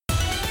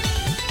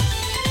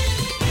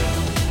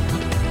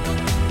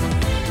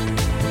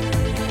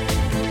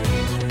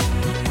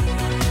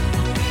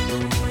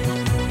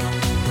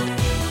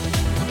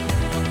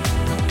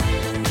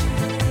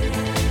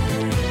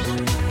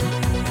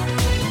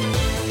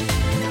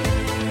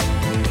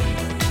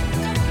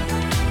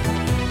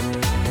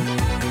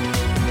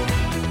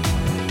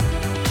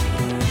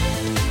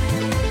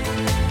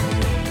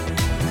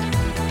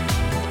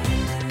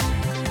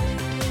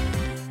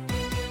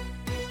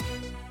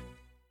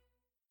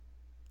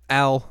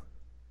Al,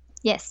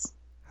 Yes.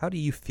 how do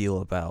you feel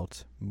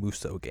about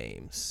Muso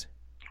games?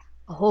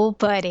 Oh,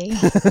 buddy.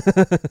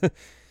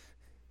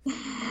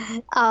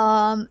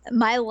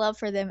 My love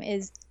for them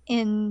is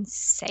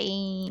It's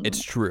insane.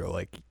 true.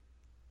 Like,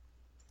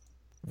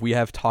 we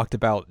have talked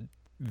about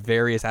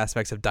various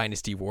aspects of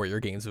Dynasty Warrior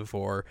games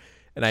before,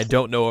 and I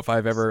don't know if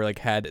I've ever like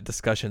had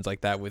discussions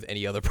like that with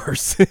any other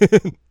person.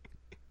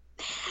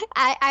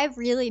 I've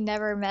really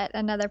never met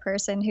another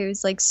person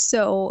who's like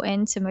so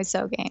into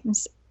Musou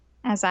games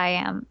as I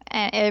am.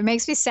 And it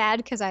makes me sad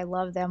because I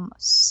love them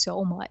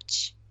so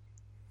much.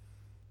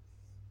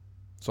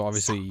 So So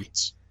obviously,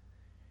 much.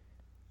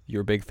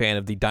 you're a big fan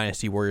of the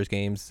Dynasty Warriors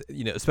games,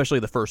 especially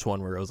the first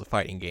one where it was a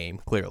fighting game,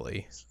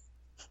 clearly.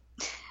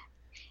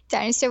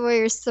 Dynasty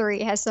Warriors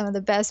 3 has some of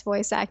the best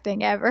voice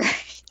acting ever.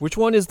 Which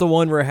one is the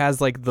one where it has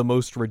like the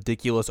most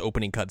ridiculous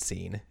opening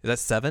cutscene? Is that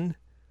 7?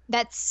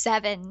 That's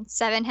 7.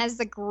 7 has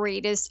the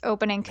greatest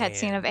opening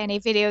cutscene Man. of any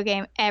video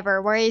game ever,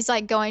 where he's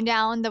like going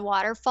down the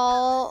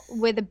waterfall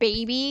with a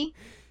baby.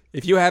 Yeah.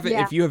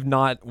 If you have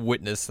not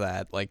witnessed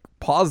that, like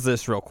pause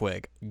this real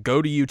quick,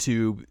 go to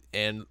YouTube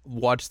and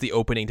watch the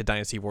opening to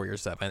Dynasty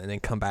Warriors 7 and then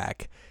come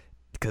back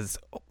because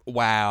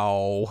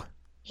wow,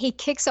 He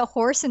kicks a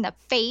horse in the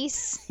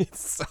face. it's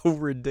so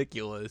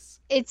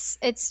ridiculous. It's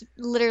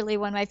literally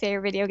one of my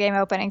favorite video game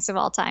openings of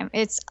all time.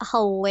 It's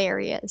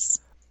hilarious.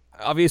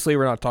 Obviously,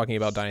 we're not talking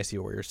about Dynasty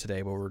Warriors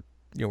today, but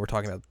we're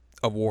talking about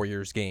a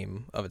Warriors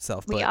game of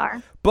itself. We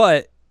are.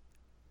 But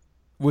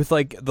with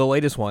like the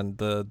latest one,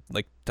 the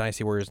like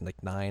Dynasty Warriors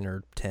like 9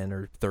 or 10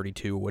 or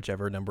 32,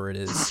 whichever number it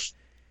is.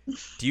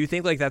 Do you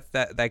think like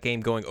that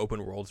game going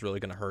open world is really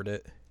going to hurt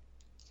it?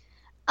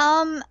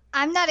 I'm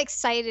not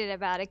excited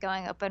about it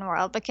going open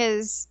world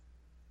because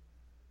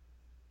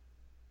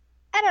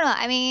I don't know.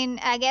 I mean,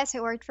 I guess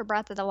it worked for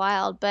Breath of the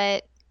Wild,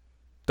 but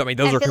I mean,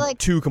 I those are feel like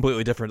two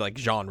completely different like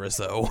genres,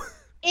 though.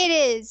 it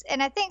is.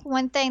 And I think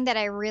one thing that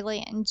I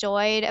really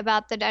enjoyed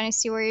about the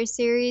Dynasty Warriors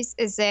series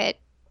is that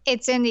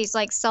it's in these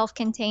like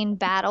self-contained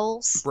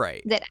battles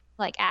Right. that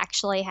like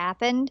actually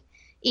happened,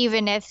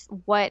 even if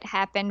what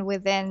happened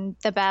within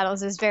the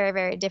battles is very,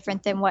 very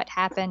different than what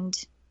happened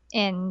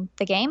in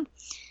the game.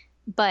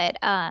 But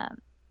I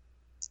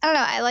don't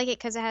know. I like it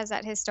because it has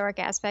that historic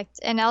aspect,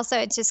 and also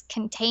it's just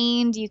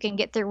contained. You can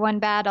get through one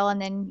battle,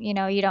 and then you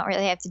don't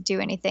really have to do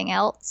anything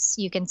else.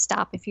 You can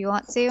stop if you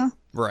want to.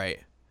 Right.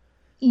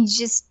 You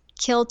just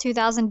kill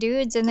 2,000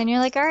 dudes, and then you're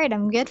like, all right,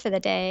 I'm good for the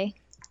day.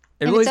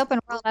 It If really it's open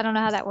world, I don't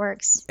know how that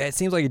works. it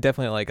seems like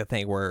definitely like a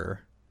thing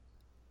where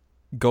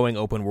going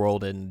open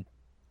world in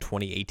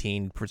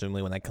 2018,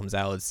 presumably when that comes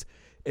out,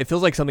 it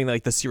feels like something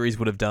like the series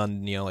would have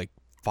done, like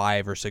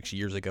 5 or 6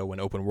 years ago when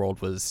open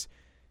world was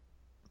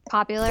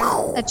Popular,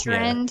 a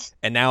trend.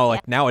 And now, Yeah.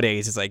 like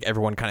nowadays, it's like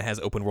everyone kind of has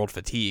open world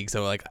fatigue.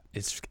 So like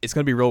it's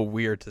gonna be real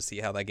weird to see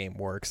how that game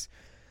works.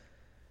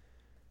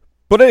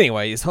 But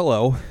anyways,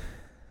 hello.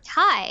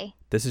 Hi.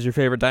 This is your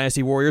favorite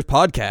Dynasty Warriors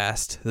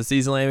podcast, the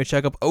season anime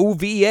checkup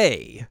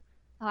OVA.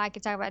 Oh, I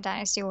could talk about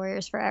Dynasty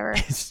Warriors forever.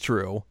 It's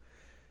true.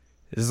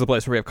 This is a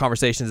place where we have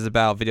conversations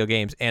about video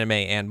games, anime,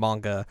 and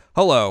manga.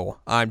 Hello,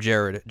 I'm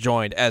Jared,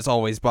 joined as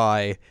always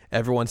by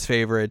everyone's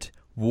favorite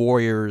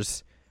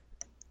Warriors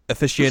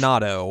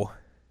aficionado.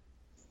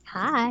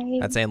 Hi.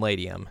 That's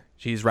Anladium.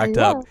 She's racked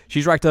Hello. up.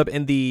 She's racked up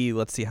in the,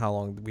 let's see how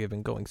long we have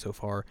been going so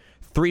far.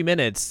 3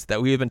 minutes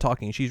that we have been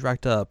talking. She's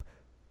racked up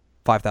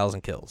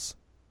 5,000 kills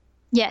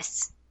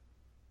Yes.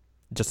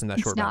 just in that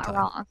It's short not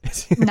amount of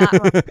time. wrong.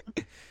 Not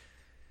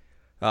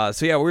wrong.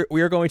 So yeah,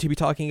 we are going to be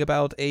talking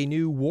about a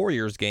new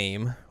Warriors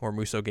game or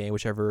Muso game,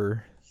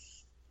 whichever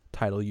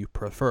title you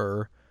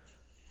prefer.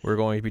 We're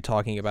going to be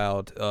talking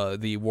about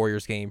the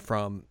Warriors game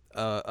from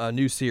a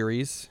new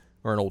series,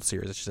 or an old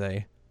series, I should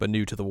say, but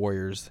new to the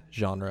Warriors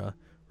genre.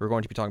 We're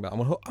going to be talking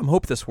about. I'm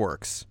hope this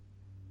works.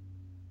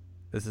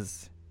 This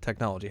is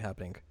technology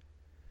happening.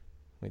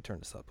 Let me turn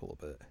this up a little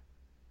bit.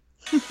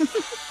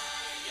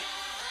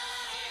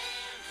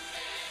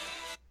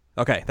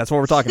 Okay, that's what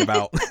we're talking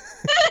about.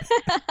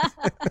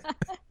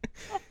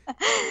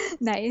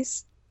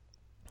 Nice.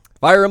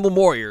 Fire Emblem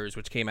Warriors,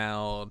 which came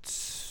out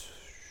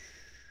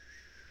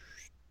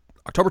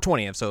October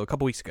 20th, so a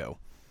couple weeks ago.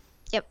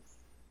 Yep.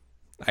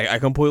 I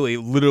completely,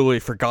 literally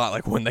forgot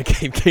like when the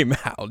game came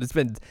out.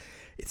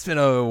 It's been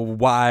a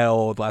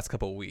wild last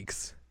couple of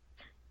weeks.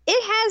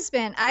 It has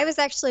been. I was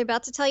actually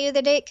about to tell you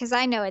the date because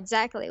I know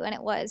exactly when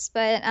it was,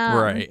 but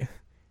Right.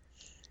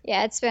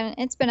 yeah, it's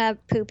been a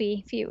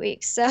poopy few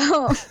weeks.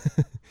 So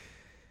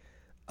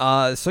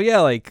So yeah,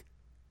 like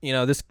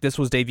this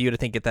was debuted I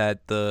think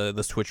at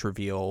the Switch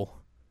reveal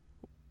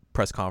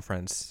press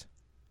conference,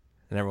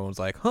 and everyone's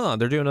like, "Huh,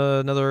 they're doing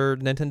another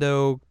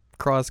Nintendo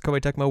Cross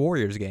Koei Tecmo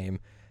Warriors game."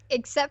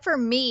 except for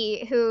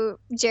me, who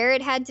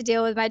Jared had to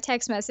deal with my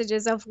text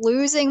messages of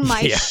losing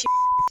my Yeah.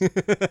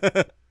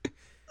 shit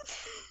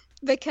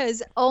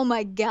because oh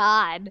my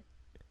god,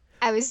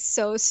 I was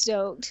so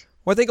stoked.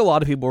 Well, I think a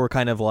lot of people were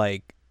kind of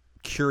like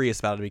curious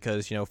about it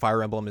because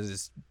Fire Emblem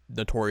is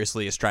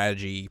notoriously a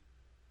strategy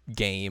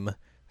game,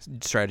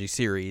 strategy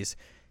series,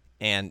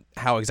 and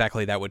how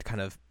exactly that would kind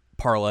of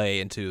parlay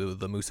into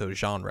the Musou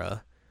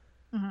genre.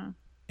 Mm-hmm.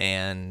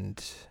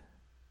 And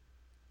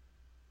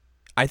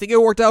I think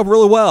it worked out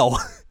really well,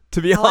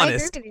 to be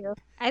honest. I agree with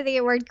you. I think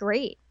it worked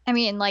great. I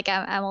mean, like,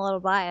 I'm a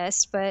little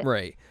biased, but...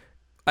 Right.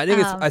 I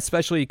think it's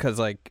especially because,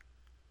 like,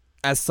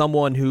 as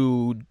someone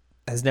who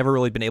has never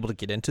really been able to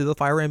get into the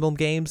Fire Emblem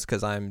games,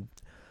 because I'm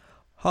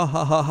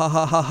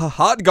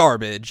hot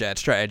garbage at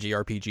strategy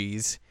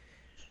RPGs,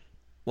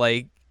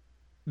 like,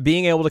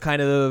 being able to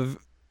kind of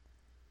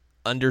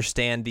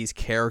understand these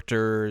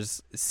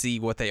characters, see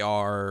what they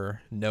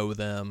are, know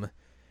them,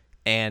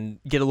 and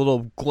get a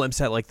little glimpse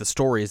at, like, the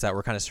stories that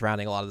were kind of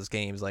surrounding a lot of those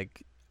games.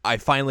 Like, I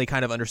finally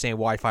kind of understand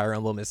why Fire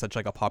Emblem is such,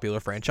 like, a popular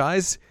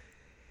franchise.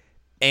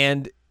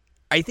 And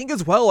I think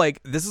as well,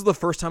 like, this is the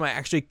first time I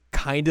actually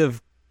kind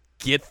of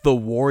get the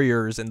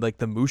Warriors and, like,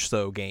 the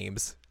Musou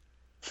games.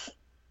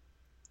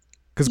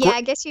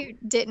 I guess you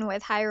didn't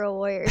with Hyrule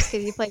Warriors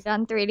because you played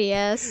on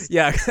 3DS.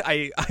 Yeah,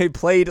 I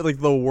played, like,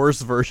 the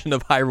worst version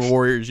of Hyrule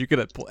Warriors you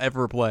could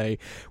ever play,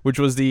 which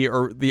was the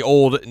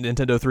old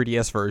Nintendo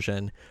 3DS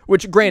version.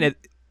 Which, granted,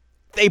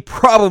 they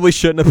probably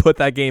shouldn't have put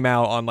that game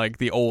out on, like,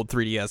 the old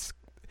 3DSs,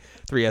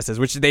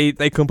 which they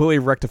completely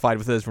rectified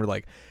with this. We're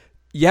like,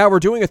 yeah, we're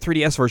doing a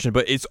 3DS version,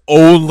 but it's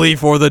only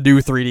for the new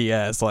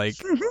 3DS. Like,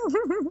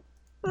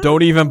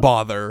 don't even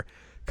bother.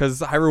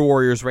 Because Hyrule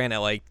Warriors ran at,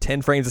 like,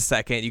 10 frames a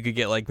second. You could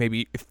get, like,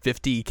 maybe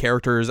 50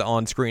 characters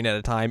on screen at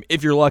a time,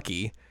 if you're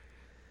lucky.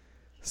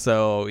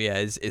 So, yeah,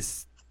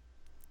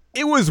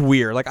 it was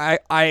weird. Like,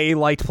 I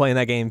liked playing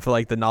that game for,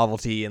 like, the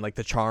novelty and, like,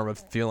 the charm of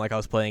feeling like I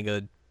was playing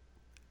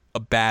a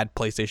bad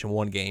PlayStation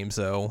 1 game,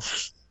 so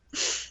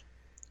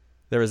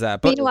there was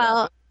that. But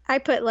meanwhile, I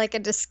put, like, a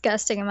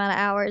disgusting amount of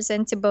hours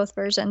into both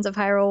versions of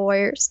Hyrule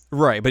Warriors.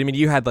 Right, but I mean,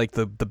 you had, like,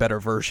 the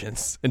better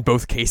versions in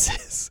both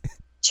cases.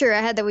 True, I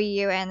had the Wii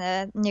U and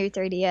the new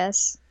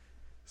 3DS.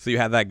 So you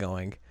had that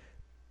going.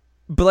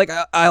 But, like,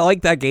 I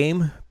like that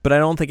game, but I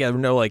don't think it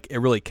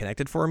really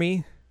connected for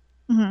me,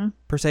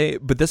 per se.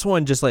 But this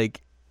one just,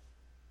 like,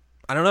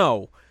 I don't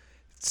know.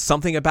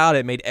 Something about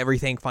it made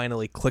everything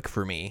finally click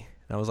for me.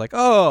 And I was like,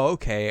 oh,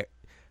 okay.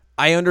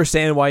 I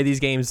understand why these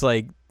games,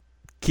 like,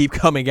 keep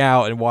coming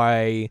out and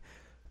why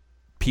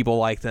people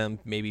like them.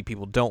 Maybe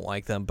people don't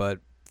like them, but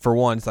for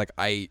once, like,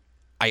 I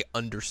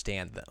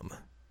understand them.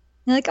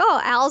 You're like,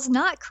 oh, Al's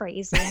not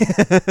crazy.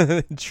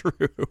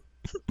 True.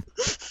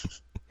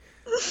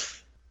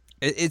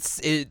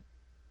 It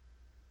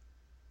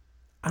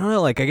I don't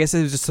know, like, I guess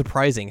it was just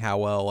surprising how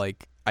well,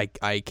 like,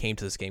 I came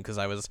to this game, because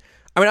I was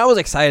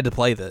excited to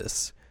play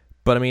this,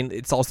 but I mean,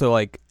 it's also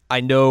like, I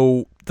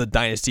know the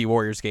Dynasty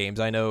Warriors games,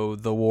 I know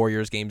the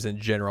Warriors games in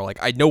general, like,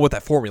 I know what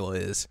that formula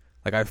is.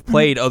 Like, I've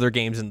played other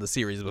games in the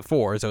series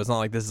before, so it's not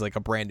like this is, like, a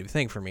brand new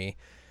thing for me.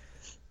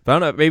 But I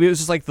don't know, maybe it was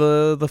just, like,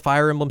 the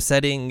Fire Emblem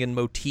setting and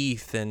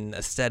motif and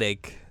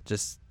aesthetic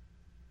just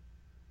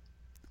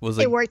was,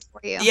 like... It worked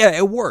for you. Yeah,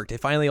 it worked. It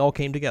finally all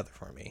came together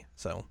for me.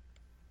 So,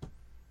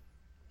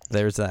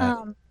 there's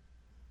that.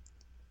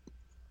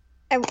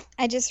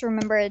 I just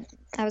remembered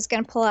I was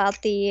going to pull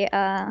out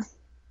the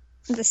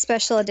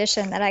special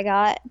edition that I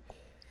got.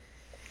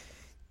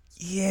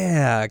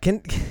 Yeah,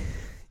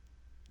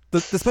 the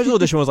special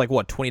edition was, like,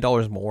 what,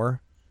 $20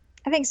 more?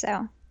 I think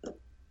so.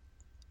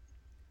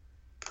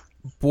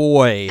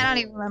 Boy. I don't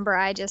even remember.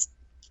 I just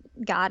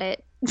got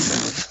it.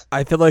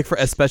 I feel like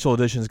as special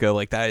editions go,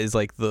 like, that is,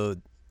 like, the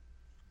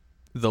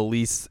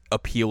least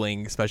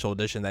appealing special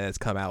edition that has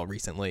come out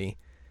recently.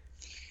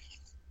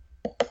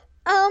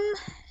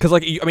 Because,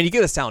 like, I mean, you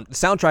get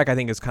soundtrack, I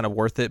think, is kind of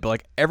worth it, but,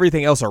 like,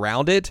 everything else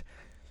around it...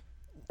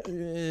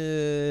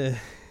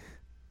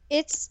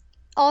 It's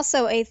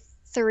also a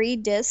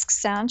 3-disc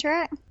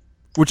soundtrack.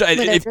 Which with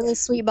a really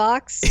sweet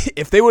box.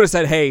 If they would have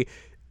said, hey...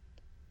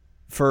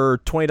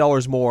 for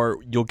 $20 more,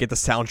 you'll get the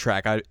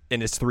soundtrack,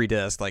 and it's 3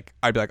 discs. Like,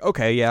 I'd be like,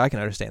 okay, yeah, I can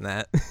understand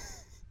that.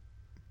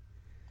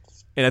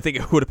 And I think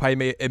it would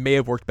have it may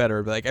have worked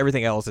better. But, like,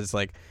 everything else is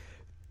like,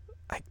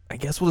 I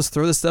guess we'll just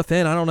throw this stuff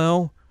in. I don't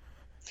know.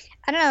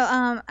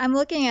 I'm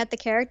looking at the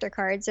character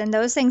cards, and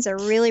those things are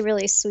really,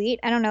 really sweet.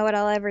 I don't know what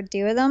I'll ever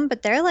do with them,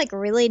 but they're, like,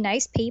 really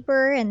nice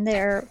paper, and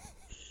they're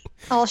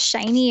all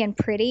shiny and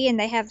pretty, and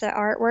they have the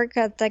artwork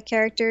of the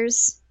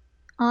characters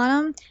on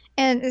them.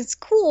 And it's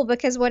cool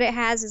because what it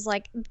has is,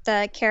 like,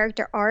 the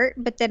character art,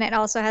 but then it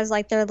also has,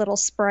 like, their little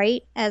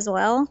sprite as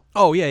well.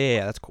 Oh,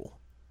 yeah, that's cool.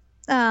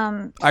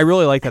 I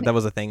really like that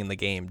was a thing in the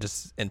game,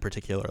 just in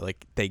particular.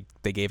 Like, they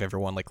gave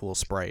everyone, like, little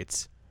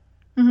sprites.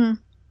 Mm-hmm.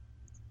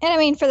 And, I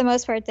mean, for the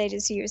most part, they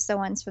just use the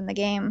ones from the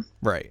game.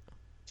 Right.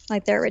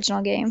 Like, their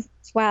original game.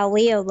 Wow,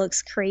 Leo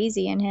looks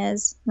crazy in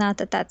his. Not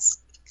that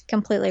that's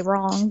completely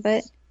wrong,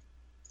 but...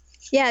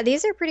 Yeah,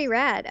 these are pretty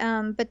rad.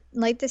 But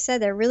like they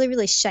said, they're really,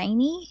 really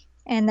shiny.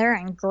 And they're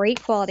on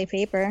great quality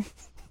paper,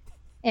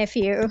 if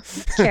you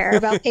care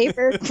about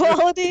paper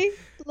quality,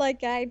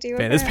 like I do.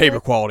 Man, this paper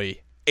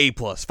quality, A+,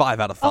 5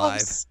 out of 5. Oh,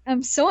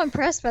 I'm so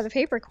impressed by the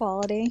paper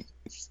quality.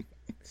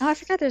 Oh, I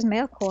forgot there's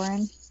mail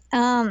corn.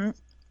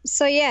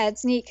 So yeah,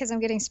 it's neat because I'm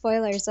getting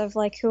spoilers of,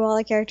 like, who all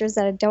the characters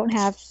that I don't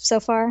have so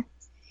far.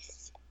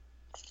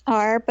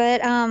 are,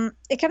 but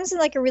it comes in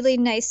like a really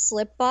nice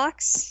slip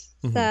box.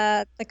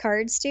 Mhm. The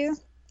cards do.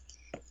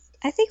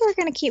 I think we're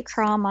gonna keep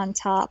Crom on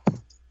top.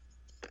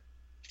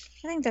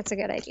 I think that's a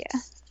good idea.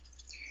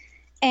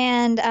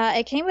 And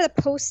it came with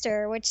a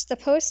poster, which the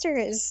poster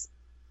is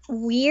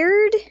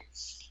weird.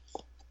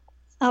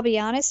 I'll be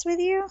honest with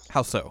you.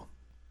 How so?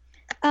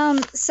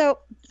 So,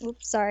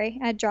 oops, sorry,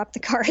 I dropped the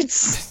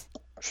cards.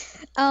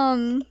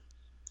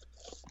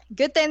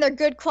 Good thing they're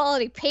good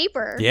quality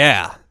paper.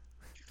 Yeah,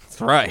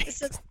 that's right.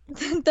 So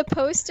the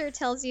poster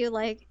tells you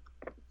like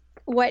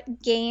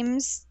what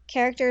games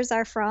characters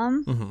are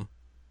from. Hmm.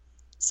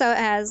 So it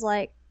has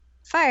like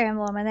Fire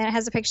Emblem, and then it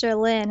has a picture of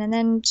Lynn, and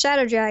then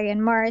Shadow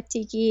Dragon, Mara,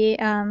 Tiki.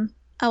 I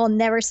will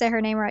never say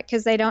her name right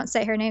because they don't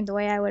say her name the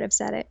way I would have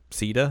said it.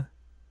 Sita?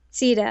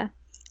 Sita.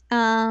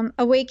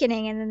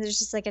 Awakening, and then there's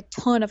just like a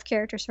ton of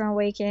characters from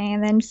Awakening,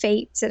 and then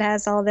Fates, it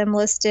has all of them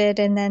listed,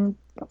 and then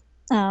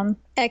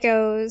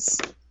Echoes,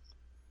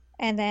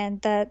 and then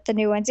the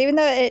new ones. Even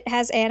though it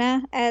has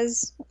Anna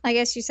as, I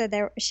guess you said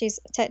that she's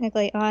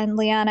technically on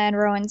Liana and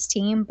Rowan's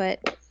team, but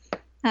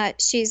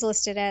she's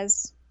listed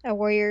as a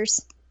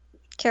Warriors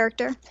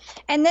character.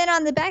 And then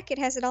on the back, it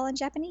has it all in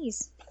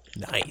Japanese.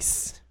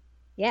 Nice.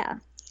 Yeah.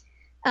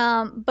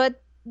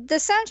 But the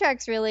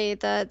soundtrack's really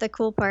the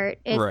cool part.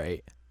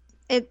 Right.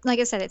 It, like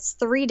I said, it's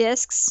 3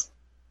 discs,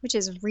 which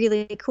is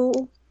really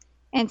cool.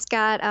 And it's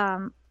got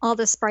all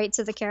the sprites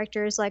of the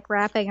characters like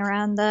wrapping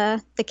around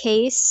the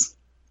case,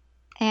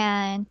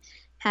 and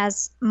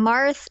has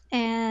Marth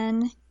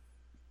and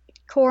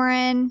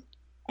Corrin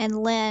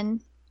and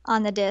Lynn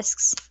on the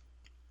discs.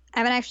 I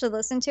haven't actually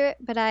listened to it,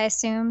 but I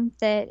assume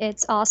that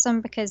it's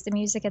awesome because the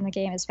music in the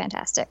game is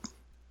fantastic.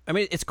 I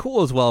mean, it's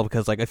cool as well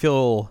because like I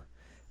feel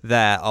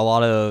that a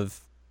lot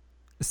of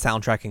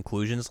soundtrack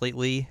inclusions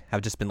lately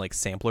have just been like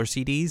sampler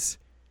CDs,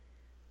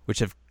 which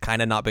have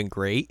kind of not been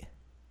great.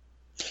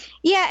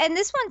 Yeah, and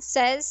this one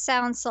says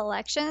sound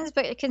selections,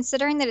 but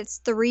considering that it's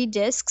 3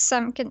 discs,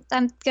 I'm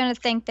gonna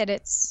think that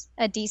it's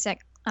a decent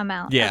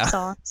amount of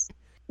songs.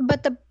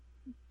 But the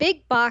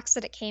big box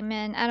that it came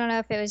in, I don't know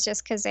if it was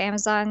just because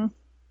Amazon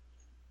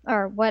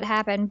or what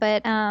happened,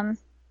 but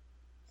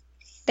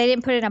they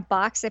didn't put it in a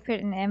box; they put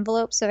it in an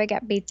envelope, so it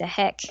got beat to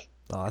heck.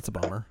 Oh, that's a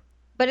bummer.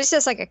 But it's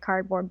just like a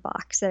cardboard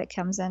box that it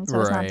comes in,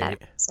 so it's not that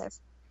expensive.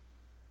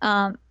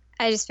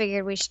 I just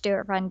figured we should do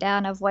a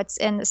rundown of what's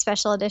in the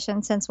special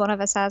edition since one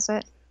of us has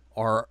it.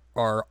 Our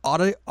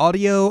audio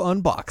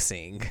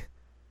unboxing.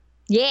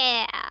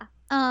 Yeah.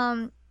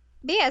 But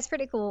yeah, it's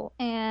pretty cool.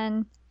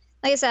 And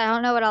like I said, I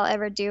don't know what I'll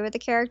ever do with the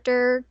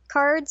character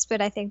cards,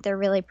 but I think they're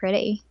really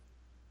pretty.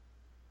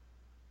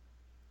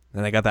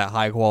 And they got that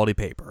high quality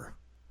paper.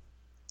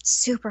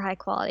 Super high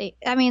quality.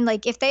 I mean,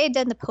 like if they had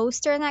done the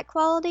poster in that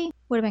quality,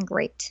 would have been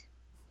great.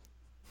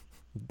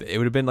 It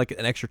would have been like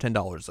an extra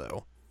 $10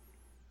 though.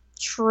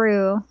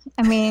 True.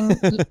 I mean,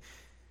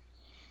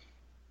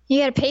 you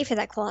got to pay for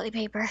that quality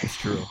paper. It's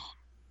true.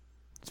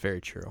 It's very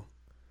true.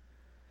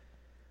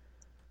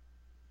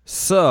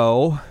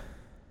 So,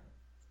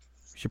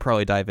 we should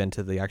probably dive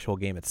into the actual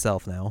game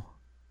itself now.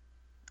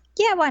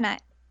 Yeah, why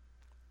not?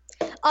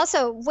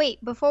 Also,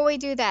 wait, before we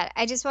do that,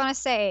 I just want to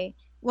say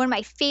one of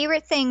my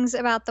favorite things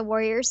about the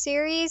Warrior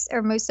series,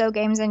 or Musou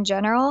games in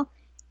general,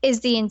 is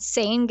the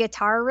insane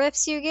guitar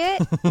riffs you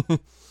get.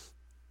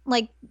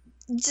 Like,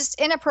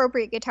 just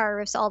inappropriate guitar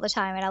riffs all the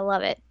time, and I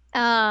love it.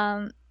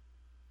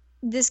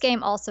 This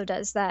game also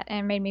does that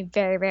and made me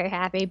very, very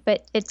happy,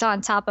 but it's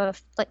on top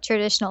of like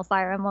traditional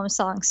Fire Emblem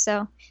songs,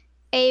 so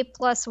A+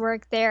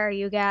 work there,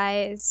 you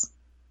guys.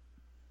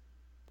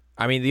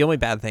 I mean, the only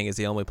bad thing is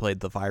they only played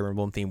the Fire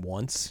Emblem theme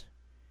once.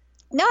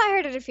 No, I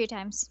heard it a few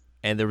times.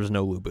 And there was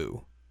no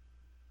Lubu.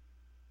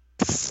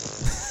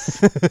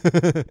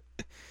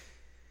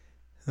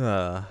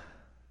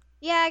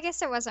 Yeah, I guess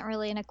there wasn't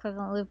really an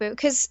equivalent Lubu,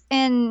 because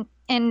in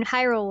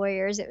Hyrule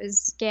Warriors it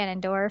was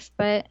Ganondorf,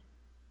 but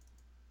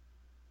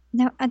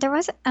no, there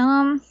wasn't.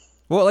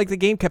 Well, like the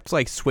game kept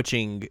like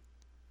switching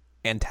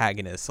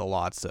antagonists a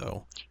lot,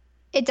 so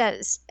it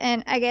does,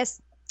 and I guess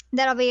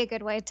that'll be a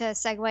good way to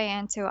segue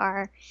into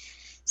our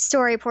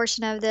story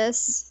portion of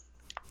this.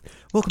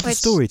 Welcome to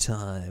Story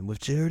Time with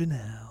Jared and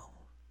Hal.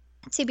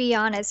 To be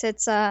honest,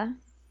 it's not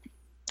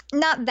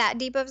that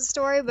deep of a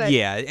story, but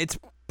yeah, it's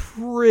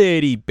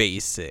pretty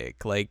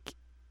basic. Like,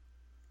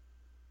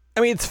 I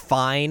mean, it's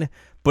fine,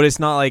 but it's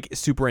not like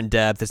super in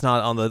depth. It's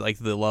not on the like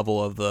the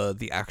level of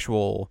the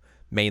actual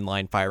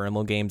mainline Fire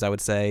Emblem games, I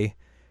would say.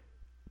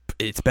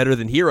 It's better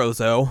than Heroes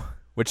though,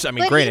 which I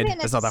mean, granted,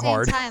 it's not that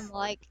hard. Time,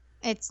 like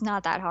it's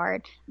not that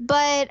hard,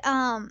 but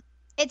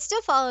it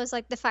still follows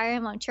like the Fire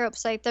Emblem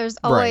tropes. Like there's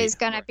always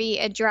gonna be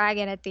a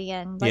dragon at the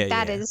end. Like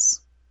that is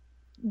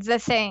the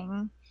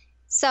thing.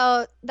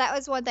 So that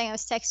was one thing I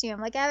was texting you.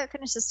 I'm like, I haven't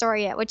finished the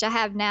story yet, which I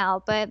have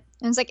now. But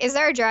I was like, is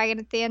there a dragon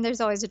at the end?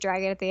 There's always a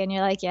dragon at the end.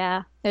 You're like,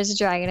 yeah, there's a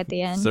dragon at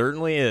the end.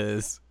 Certainly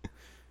is.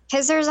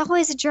 Because there's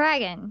always a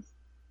dragon.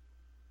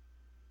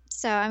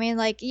 So, I mean,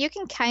 like, you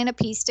can kind of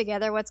piece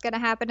together what's going to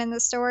happen in the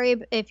story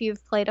if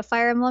you've played a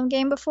Fire Emblem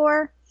game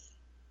before.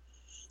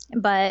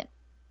 But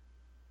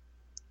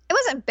it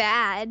wasn't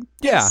bad.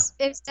 Yeah.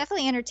 It was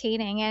definitely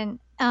entertaining, and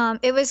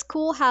it was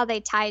cool how they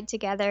tied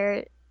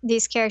together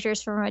these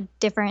characters from a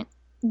different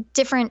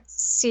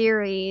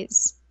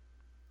series.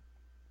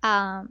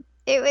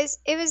 It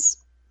was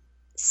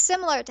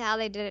similar to how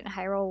they did it in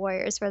Hyrule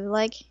Warriors, where they're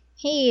like,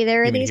 "Hey,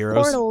 there are these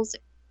Heroes? portals."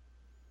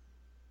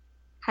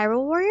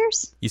 Hyrule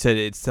Warriors? You said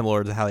it's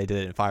similar to how they did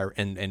it in Fire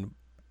and in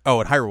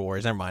Hyrule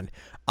Warriors. Never mind.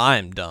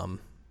 I'm dumb.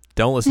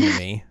 Don't listen to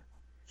me.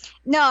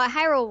 No,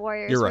 Hyrule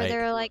Warriors, You're where right.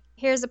 they're like,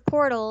 "Here's a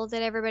portal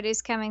that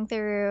everybody's coming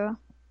through,"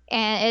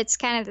 and it's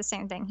kind of the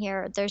same thing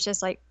here. There's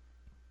just like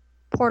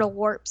portal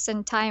warps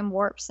and time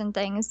warps and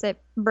things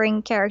that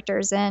bring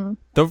characters in.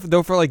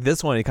 Though for like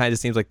this one, it kind of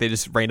seems like they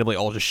just randomly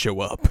all just show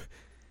up.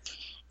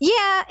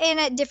 Yeah, and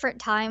at different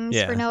times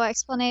Yeah. for no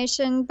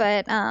explanation,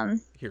 but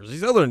Here's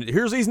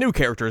these new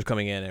characters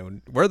coming in,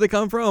 and where they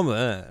come from.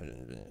 but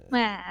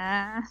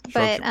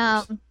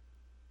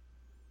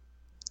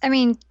I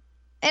mean,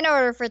 in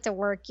order for it to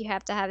work, you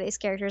have to have these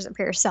characters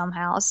appear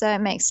somehow, so it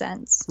makes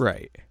sense.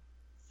 Right.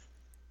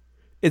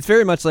 It's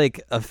very much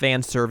like a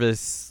fan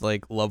service,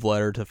 like love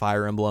letter to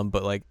Fire Emblem,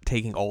 but like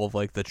taking all of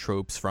like the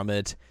tropes from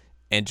it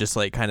and just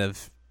like kind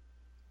of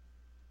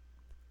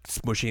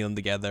smushing them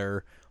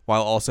together,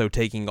 while also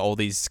taking all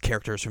these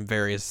characters from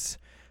various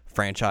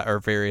franchise or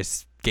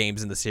various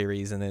games in the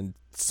series and then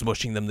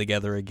smushing them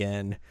together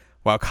again,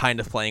 while kind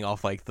of playing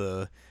off like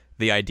the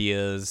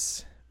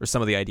ideas or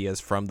some of the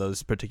ideas from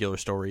those particular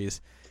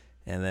stories,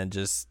 and then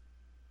just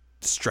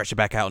stretch it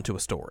back out into a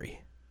story.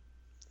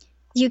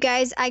 You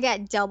guys, I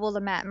got double the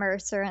Matt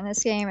Mercer in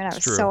this game, and I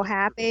was so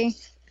happy.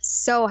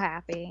 So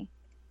happy.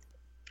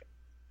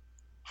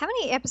 How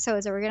many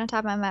episodes are we going to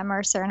talk about Matt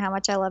Mercer and how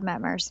much I love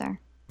Matt Mercer?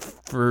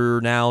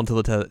 For now,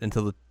 until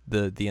the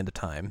end of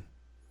time.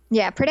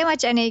 Yeah, pretty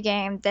much any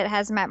game that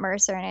has Matt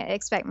Mercer in it,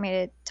 expect me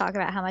to talk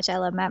about how much I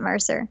love Matt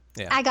Mercer.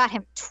 Yeah. I got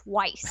him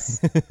twice.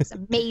 It's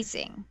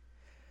amazing.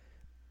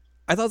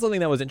 I thought something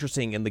that was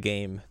interesting in the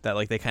game that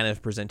like they kind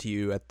of present to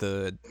you at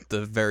the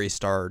very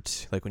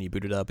start, like when you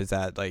boot it up, is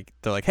that like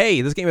they're like, "Hey,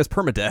 this game has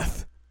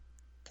permadeath."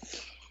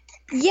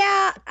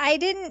 Yeah, I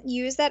didn't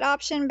use that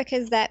option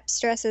because that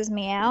stresses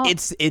me out.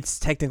 It's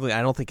technically,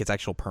 I don't think it's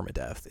actual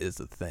permadeath is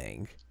the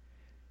thing.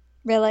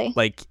 Really?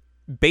 Like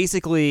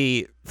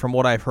basically, from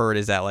what I've heard,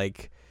 is that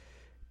like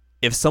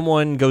if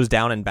someone goes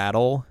down in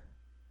battle,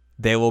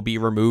 they will be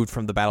removed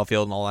from the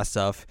battlefield and all that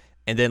stuff,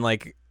 and then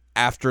like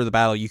after the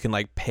battle, you can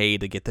like pay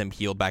to get them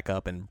healed back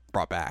up and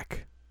brought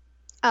back.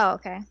 Oh,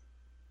 okay.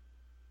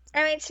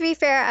 I mean, to be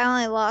fair, I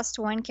only lost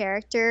one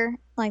character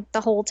like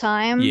the whole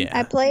time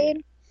I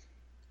played,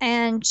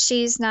 and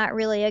she's not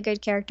really a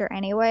good character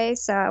anyway,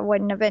 so I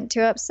wouldn't have been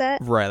too upset.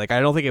 Right, like I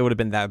don't think it would have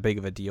been that big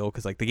of a deal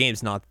because like the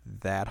game's not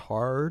that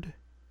hard.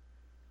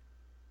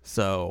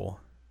 So,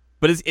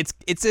 but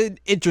it's an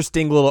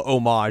interesting little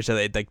homage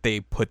that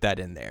they put that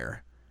in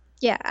there.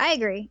 Yeah, I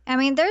agree. I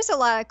mean, there's a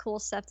lot of cool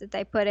stuff that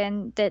they put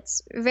in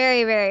that's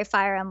very, very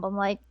Fire Emblem.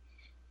 Like,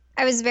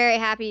 I was very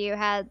happy you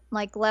had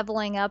like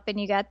leveling up and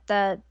you got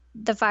the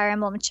Fire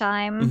Emblem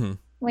chime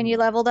when you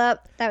leveled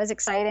up. That was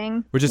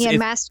exciting. Which is you had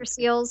Master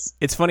Seals.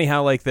 It's funny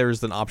how like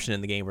there's an option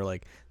in the game where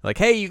like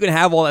hey, you can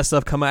have all that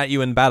stuff come at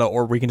you in battle,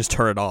 or we can just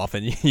turn it off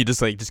and you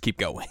just keep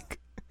going.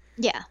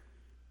 Yeah.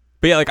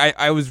 But yeah, like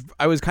I was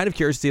kind of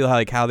curious to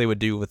see how they would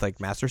do with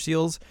like Master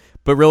Seals,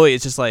 but really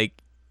it's just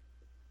like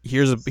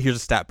here's a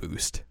stat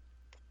boost.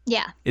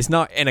 Yeah. It's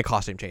not in a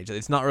costume change.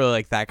 It's not really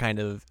like that kind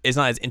of. It's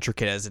not as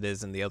intricate as it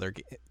is in the other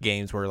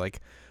games where like,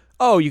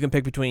 oh, you can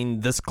pick between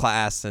this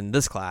class and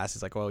this class.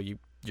 It's like, well, you're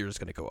just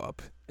gonna go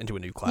up into a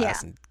new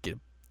class and get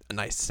a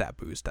nice stat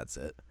boost. That's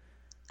it.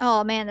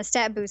 Oh man, the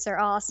stat boosts are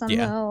awesome.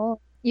 Yeah.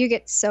 Though. You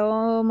get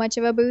so much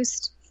of a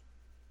boost.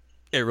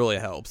 It really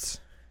helps.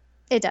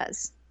 It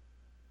does.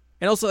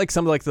 And also like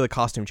some of like the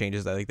costume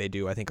changes that like they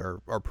do, I think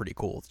are pretty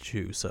cool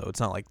too. So it's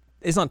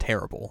not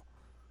terrible.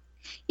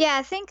 Yeah,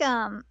 I think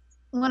one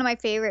of my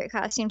favorite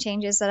costume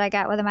changes that I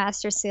got with a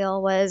Master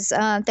Seal was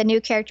the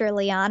new character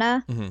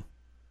Liana. Mm-hmm.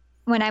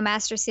 When I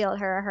Master Sealed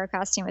her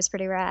costume was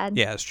pretty rad.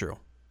 Yeah, that's true.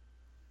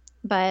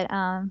 But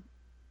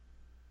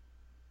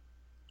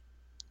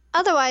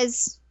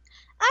otherwise,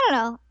 I don't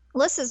know.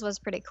 Lissa's was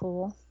pretty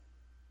cool.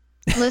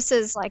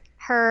 Lissa's like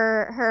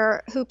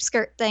her hoop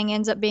skirt thing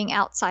ends up being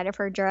outside of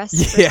her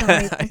dress.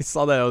 Yeah, I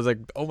saw that. I was like,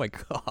 oh my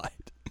god.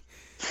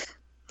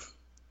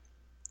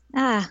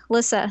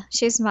 Lissa,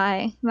 she's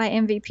my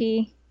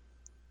MVP.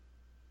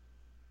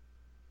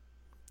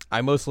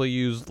 I mostly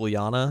use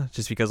Liana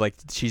just because like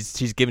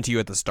she's given to you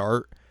at the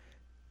start.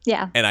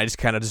 Yeah. And I just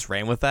kind of just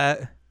ran with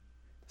that.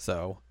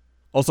 So,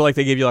 also like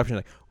they gave you the option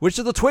like, which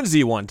of the twins do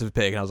you want to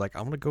pick? And I was like,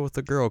 I'm gonna go with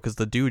the girl because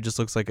the dude just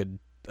looks like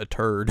a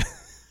turd.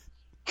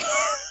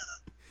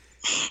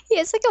 He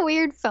has like a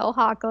weird faux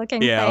hawk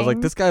looking thing. I was like,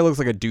 this guy looks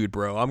like a dude,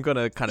 bro. I'm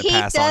gonna kind of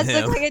pass on him. He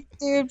does look like a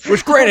dude, bro.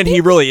 Which granted, he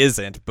really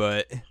isn't,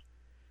 but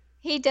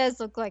he does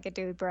look like a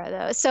dude, bro,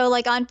 though. So,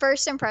 like, on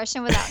first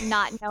impression, without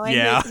not knowing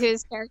who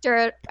his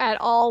character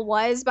at all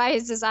was by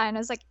his design, I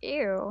was like,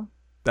 ew.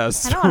 That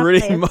was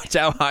pretty much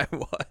how I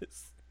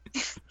was.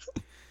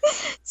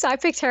 So I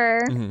picked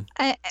her.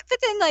 But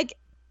then, like,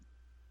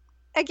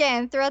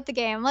 again, throughout the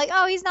game, I'm like,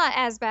 oh, he's not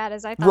as bad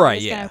as I thought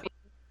Right, he was yeah. going to be.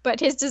 But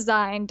his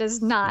design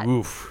does not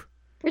Oof.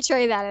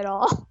 portray that at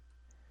all.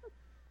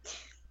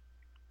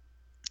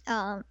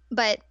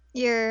 But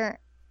your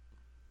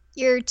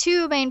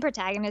two main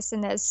protagonists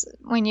in this,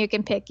 when you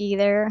can pick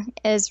either,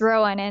 is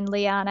Rowan and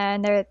Liana,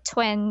 and they're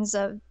twins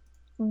of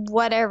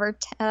whatever.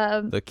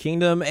 The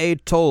Kingdom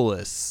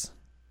Aetolis.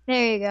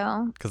 There you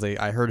go. Because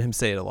I heard him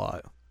say it a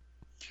lot.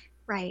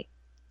 Right.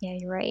 Yeah,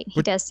 you're right.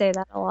 He does say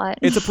that a lot.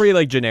 It's a pretty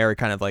like generic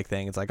kind of like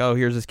thing. It's like, oh,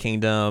 here's this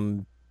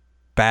kingdom,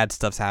 bad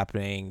stuff's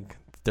happening.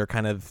 They're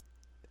kind of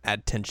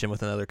at tension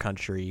with another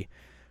country.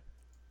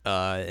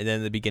 And then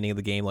at the beginning of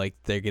the game, like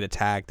they get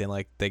attacked and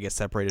like they get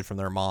separated from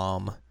their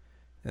mom,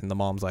 and the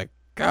mom's like,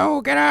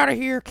 "Go, get out of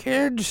here,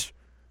 kids!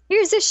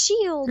 Here's a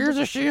shield. Here's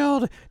a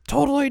shield.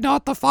 Totally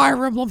not the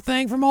Fire Emblem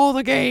thing from all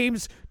the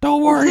games.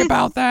 Don't worry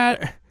about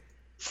that.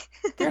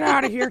 Get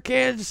out of here,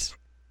 kids.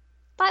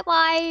 Bye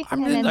bye."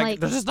 I'm and in, then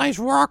like there's this nice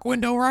rock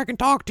window where I can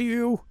talk to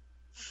you.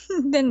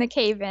 then the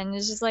cave-in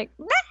is just like,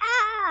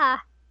 ah!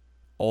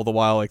 All the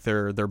while, like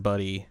their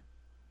buddy,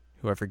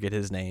 who I forget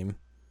his name,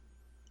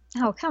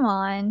 Oh, come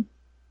on.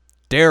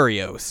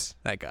 Darius,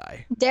 that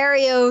guy.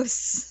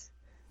 Darius.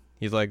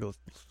 He's like,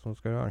 let's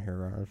get out of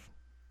here, guys.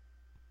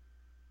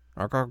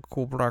 I got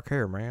cool black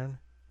hair, man.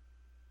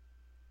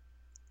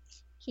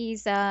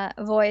 He's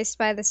voiced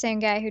by the same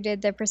guy who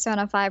did the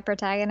Persona 5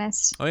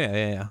 protagonist. Oh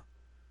yeah.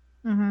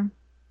 Mm-hmm.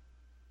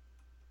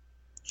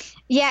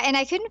 Yeah, and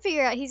I couldn't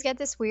figure out, he's got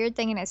this weird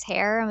thing in his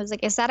hair. I was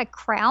like, is that a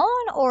crown?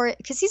 Or,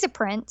 because he's a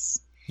prince.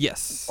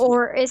 Yes.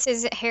 Or is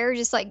his hair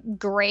just like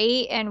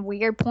gray and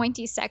weird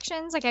pointy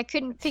sections? Like, I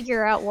couldn't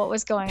figure out what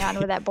was going on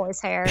with that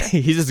boy's hair.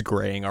 He's just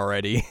graying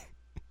already.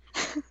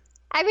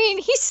 I mean,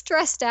 he's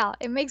stressed out.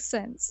 It makes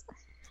sense.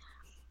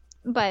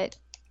 But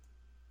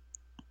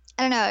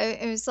I don't know.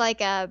 It was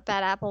like a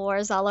Bad Apple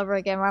Wars all over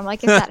again, where I'm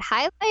like, is that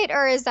highlight,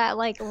 or is that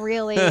like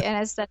really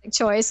an aesthetic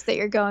choice that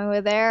you're going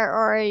with there,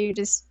 or are you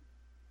just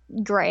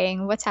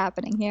graying? What's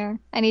happening here?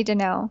 I need to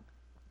know.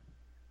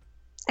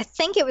 I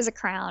think it was a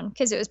crown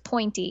because it was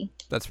pointy,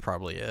 That's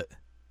probably it.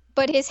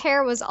 but his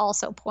hair was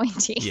also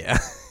pointy. Yeah.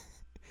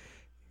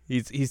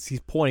 He's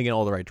pointing in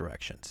all the right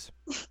directions.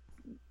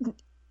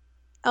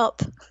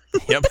 Up.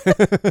 Yep.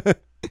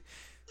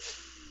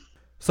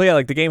 So yeah,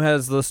 like the game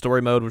has the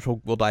story mode, which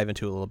we'll dive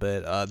into a little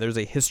bit. There's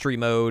a history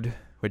mode,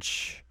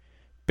 which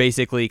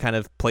basically kind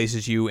of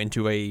places you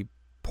into a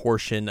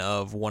portion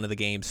of one of the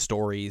game's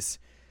stories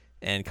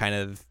and kind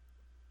of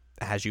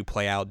has you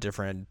play out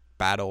different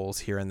battles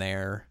here and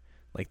there.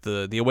 Like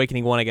the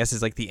Awakening one, I guess,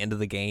 is like the end of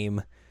the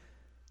game.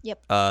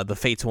 Yep. The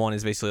Fates one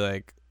is basically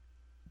like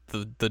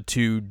the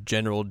two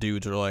general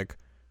dudes are like,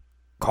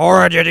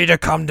 Cora, you need to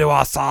come to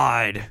our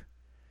side.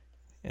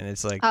 And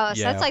it's like, Oh, so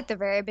yeah, that's like the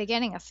very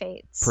beginning of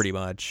Fates. pretty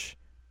much.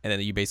 And then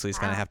you basically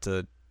just kind of have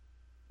to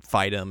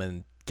fight them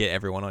and get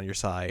everyone on your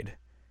side.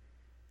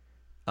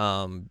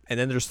 And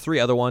then there's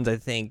 3 other ones. I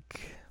think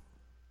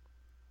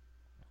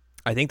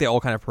they all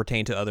kind of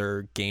pertain to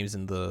other games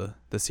in the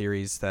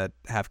series that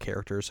have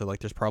characters. So like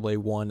there's probably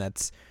one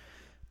that's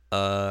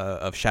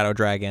of Shadow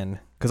Dragon,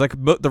 because like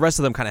the rest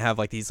of them kind of have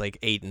like these like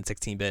 8 and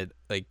 16-bit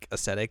like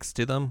aesthetics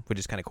to them, which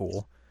is kind of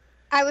cool.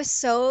 I was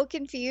so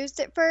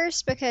confused at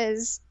first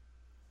because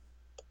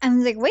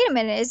I'm like, wait a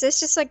minute, is this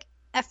just like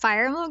a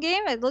Fire Emblem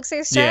game? It looks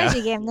like a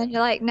strategy game. Then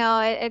you're like,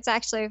 no, it's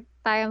actually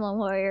Fire Emblem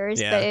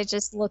Warriors, Yeah. but it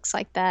just looks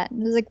like that.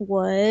 And I was like,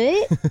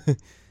 what?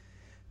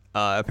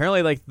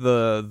 Apparently, like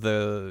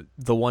the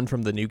one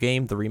from the new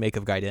game, the remake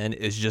of Gaiden,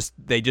 is just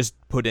they just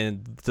put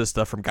in the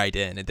stuff from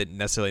Gaiden and didn't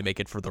necessarily make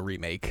it for the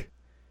remake.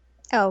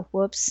 Oh,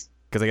 whoops.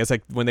 Because I guess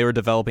like when they were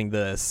developing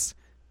this,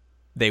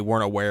 they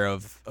weren't aware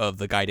of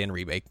the Gaiden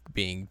remake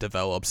being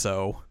developed.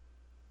 So,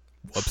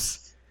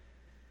 whoops.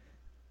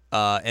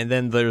 And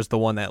then there's the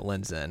one that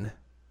lends in.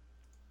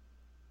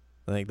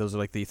 I think those are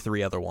like the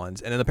 3 other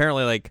ones. And then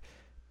apparently, like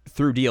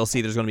through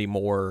DLC, there's going to be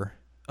more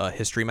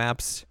history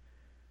maps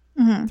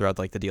throughout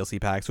like the DLC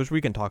packs, which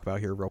we can talk about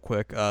here real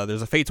quick.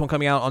 There's a Fates one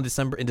coming out in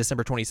December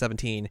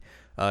 2017.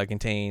 It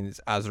contains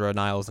Azura,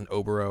 Niles, and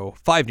Obero.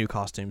 5 new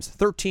costumes,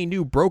 13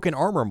 new broken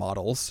armor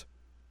models.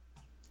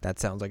 That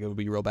sounds like it would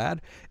be real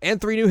bad.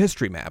 And 3 new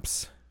history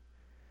maps.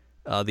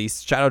 The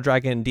Shadow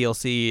Dragon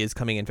DLC is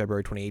coming in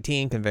February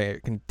 2018.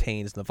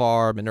 Contains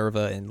Navarre,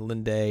 Minerva, and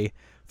Linde.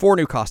 4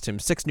 new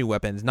costumes, 6 new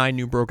weapons, 9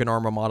 new broken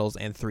armor models,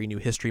 and 3 new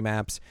history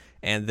maps.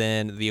 And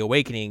then the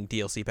Awakening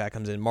DLC pack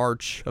comes in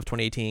March of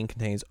 2018.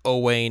 Contains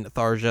Owain,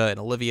 Tharja, and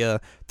Olivia.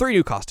 3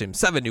 new costumes,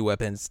 7 new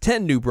weapons,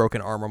 10 new broken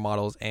armor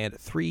models, and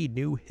 3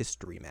 new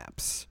history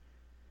maps.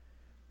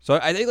 So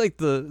I think like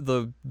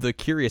the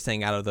curious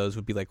thing out of those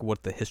would be like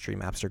what the history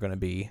maps are going to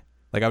be.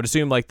 Like I would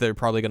assume like they're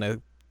probably going to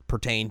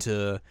pertain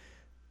to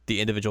the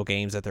individual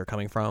games that they're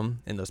coming from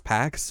in those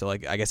packs. So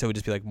like I guess it would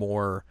just be like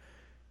more,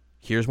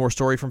 here's more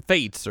story from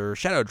Fates or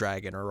Shadow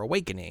Dragon or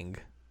Awakening.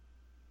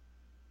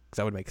 Because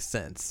that would make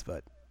sense,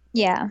 but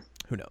Yeah.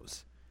 who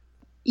knows?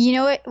 You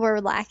know what we're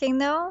lacking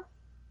though?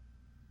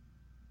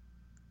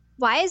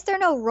 Why is there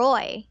no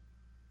Roy?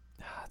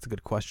 That's a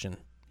good question.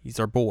 He's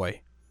our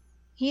boy.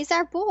 He's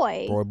our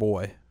boy. Roy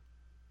boy.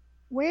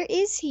 Where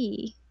is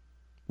he?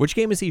 Which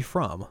game is he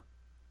from?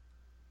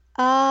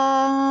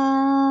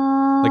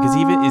 Like,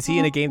 Is he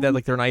in a game that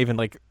like they're not even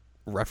like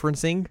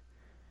referencing?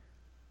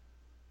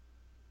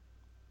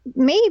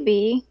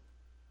 Maybe,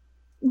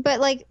 but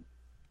like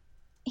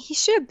he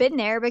should have been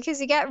there because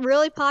he got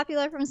really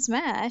popular from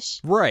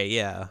Smash. Right,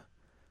 yeah.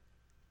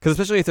 Because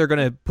especially if they're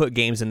gonna put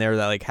games in there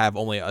that like have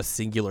only a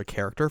singular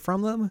character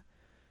from them.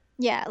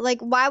 Yeah, like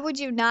why would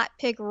you not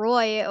pick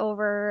Roy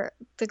over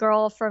the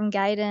girl from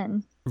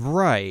Gaiden?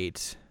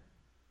 Right.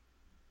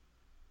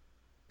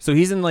 So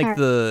he's in like Or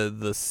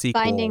the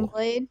sequel. Binding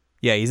Blade.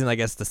 Yeah, he's in I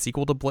guess the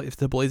sequel to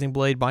to Blazing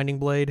Blade, Binding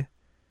Blade.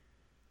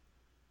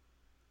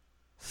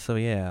 So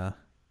yeah,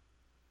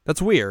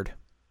 that's weird.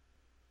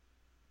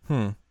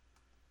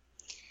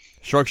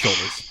 Shrug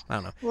shoulders. I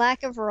don't know.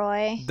 Lack of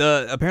Roy.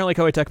 Apparently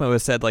Koei Tecmo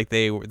has said like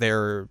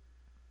there's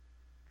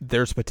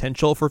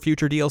potential for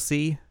future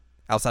DLC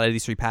outside of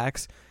these 3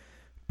 packs,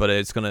 but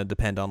it's gonna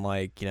depend on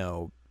like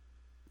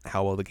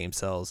how well the game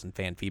sells and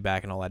fan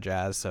feedback and all that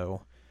jazz.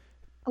 So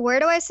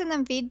Where do I send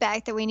them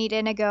feedback that we need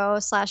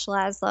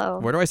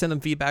Inigo/Laszlo? where do I send them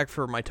feedback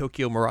for my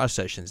Tokyo Mirage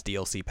Sessions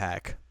DLC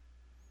pack?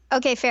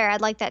 Okay, fair.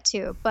 I'd like that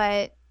too.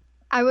 But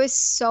I was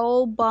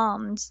so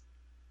bummed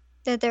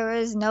that there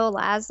was no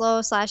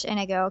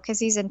Laszlo/Inigo because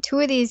he's in 2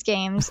 of these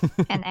games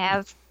and they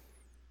have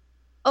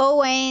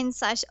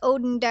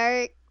Owain/Odin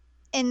Dark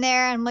in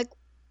there. I'm like,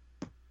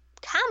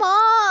 come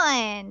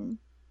on.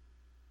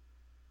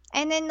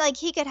 And then like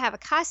he could have a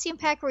costume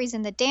pack where he's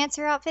in the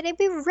dancer outfit. It'd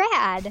be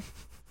rad.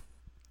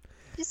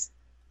 Just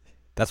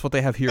That's what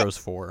they have Heroes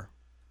for.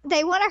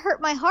 they want to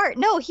hurt my heart.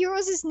 No,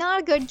 Heroes is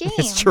not a good game.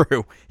 It's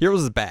true.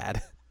 Heroes is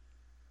bad.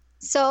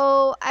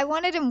 So I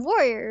wanted him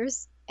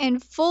Warriors in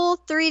full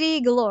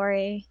 3D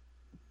glory.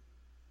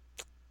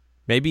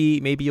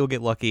 Maybe you'll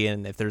get lucky,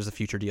 and if there's a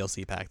future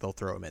DLC pack, they'll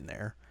throw him in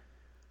there.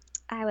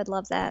 I would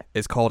love that.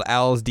 It's called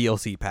Al's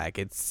DLC pack.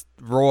 It's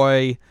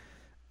Roy,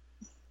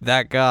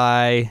 that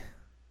guy,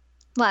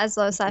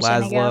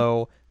 Laszlo/Inigo.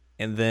 Laszlo,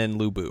 and then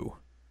Lubu.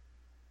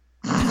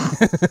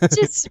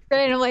 Just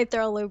randomly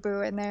throw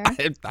Lubu in there.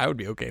 I would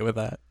be okay with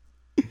that.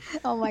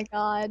 Oh my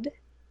god.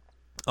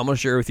 I'm going to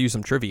share with you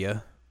some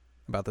trivia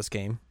about this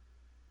game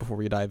before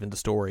we dive into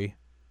story,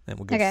 and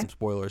we'll get some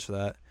spoilers for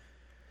that.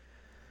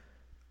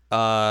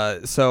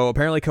 So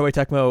apparently Koei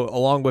Tecmo,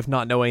 along with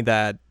not knowing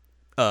that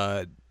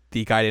the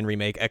Gaiden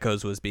remake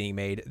Echoes was being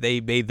made, they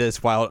made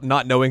this while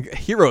not knowing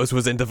Heroes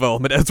was in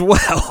development as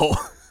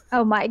well.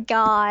 Oh my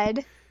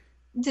god.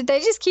 Did they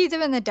just keep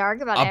them in the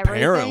dark about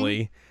everything?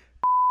 Apparently.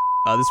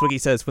 This wiki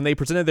says, when they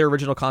presented their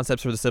original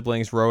concepts for the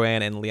siblings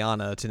Rowan and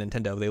Liana to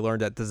Nintendo, they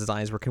learned that the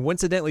designs were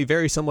coincidentally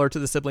very similar to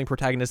the sibling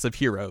protagonists of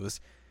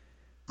Heroes.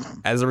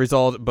 As a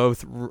result,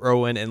 both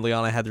Rowan and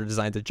Liana had their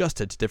designs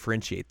adjusted to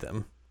differentiate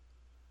them.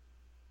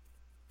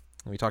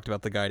 We talked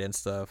about the Gaiden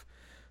stuff.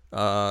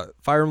 Fire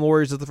Emblem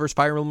Warriors is the first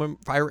Fire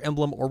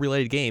Emblem or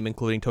related game,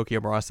 including Tokyo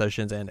Mirage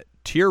Sessions and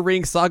Tear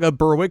Ring Saga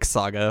Berwick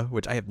Saga,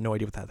 which I have no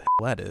idea what the hell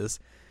that is,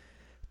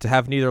 to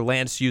have neither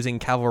lance-using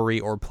cavalry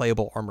or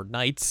playable armored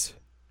knights.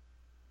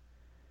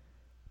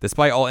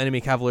 Despite all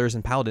enemy cavaliers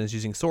and paladins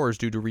using swords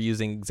due to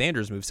reusing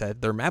Xander's moveset,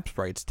 their map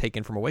sprites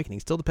taken from Awakening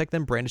still depict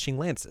them brandishing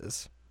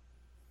lances.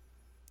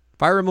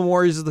 Fire Emblem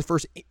Warriors is the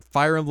first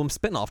Fire Emblem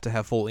spin-off to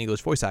have full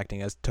English voice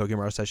acting, as Tokyo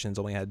Mirage Sessions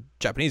only had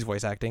Japanese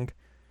voice acting.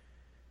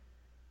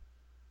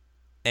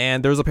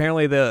 And there was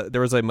apparently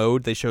there was a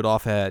mode they showed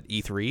off at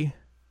E3.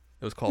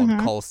 It was called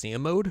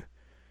Coliseum mode,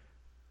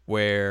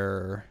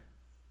 where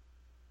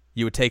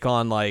you would take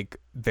on like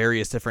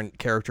various different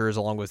characters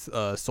along with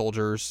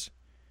soldiers,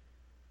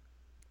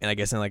 and I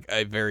guess in like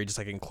a very just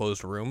like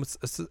enclosed room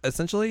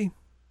essentially.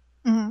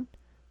 Mm-hmm.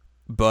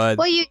 But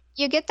well, you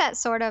get that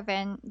sort of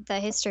in the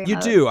history you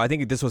mode. do. I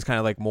think this was kind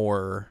of like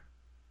more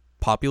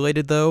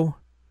populated though.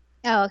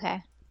 Oh,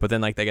 okay. But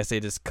then like I guess they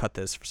just cut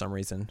this for some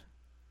reason.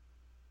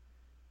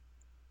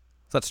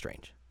 So that's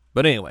strange.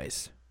 But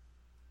anyways,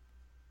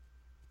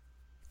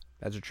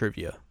 that's a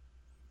trivia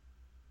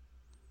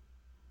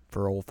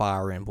for old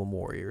Fire Emblem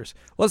Warriors.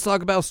 Let's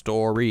talk about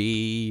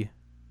story.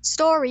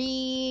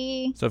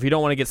 Story. So if you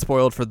don't want to get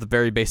spoiled for the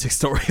very basic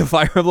story of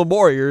Fire Emblem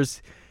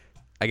Warriors,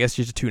 I guess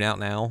you should tune out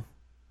now.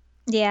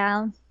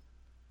 Yeah.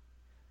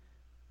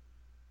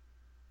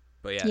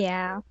 But yeah.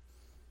 Yeah.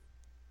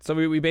 So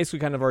we basically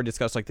kind of already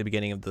discussed like the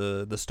beginning of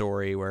the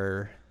story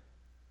where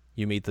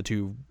you meet the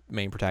 2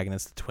 main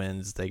protagonists, the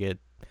twins. They get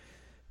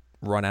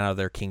run out of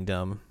their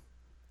kingdom,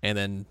 and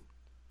then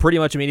pretty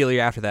much immediately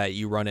after that,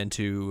 you run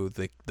into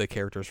the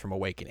characters from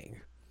Awakening.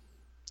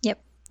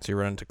 Yep. So you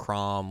run into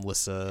Chrom,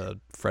 Lissa,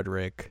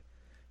 Frederick.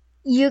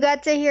 You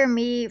got to hear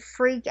me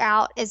freak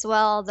out as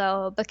well,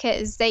 though,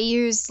 because they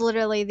used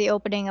literally the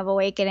opening of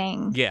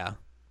Awakening. Yeah.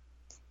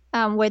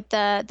 With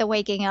the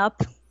waking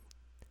up.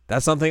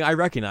 That's something I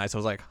recognized. I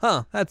was like,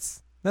 huh,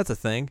 that's a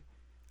thing.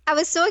 I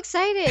was so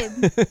excited.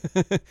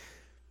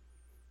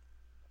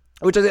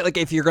 Which I think, like,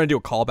 if you're going to do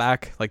a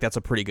callback, like, that's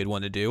a pretty good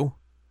one to do.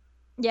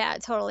 Yeah,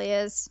 it totally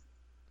is.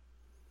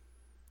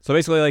 So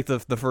basically, like,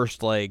 the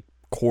first, like,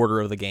 quarter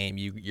of the game,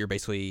 you're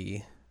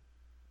basically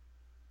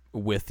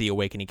with the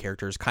Awakening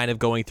characters, kind of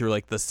going through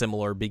like the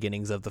similar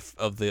beginnings of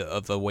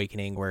the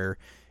Awakening, where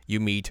you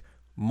meet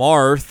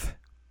Marth.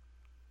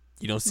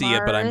 You don't see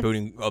it, but I'm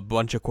putting a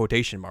bunch of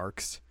quotation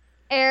marks.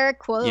 Air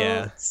quotes.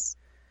 Yeah.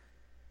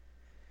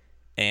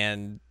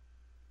 And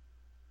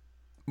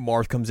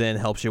Marth comes in,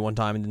 helps you one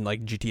time, and then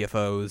like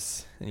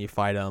GTFOs, and you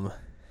fight him.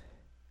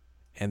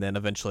 And then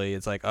eventually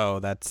it's like, oh,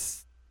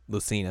 that's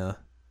Lucina.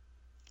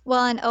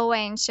 Well, and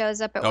Owain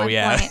shows up at one point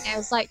and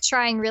is like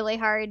trying really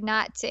hard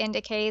not to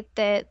indicate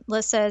that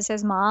Lissa is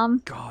his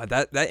mom. God,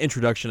 that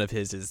introduction of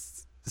his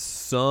is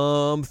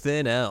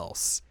something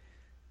else.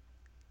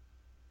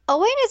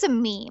 Owain is a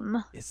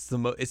meme.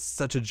 It's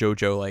such a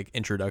JoJo like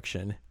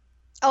introduction.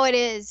 Oh, it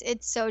is.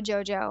 It's so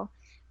JoJo,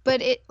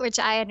 but which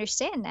I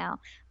understand now.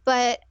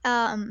 But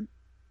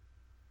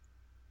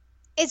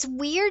it's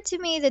weird to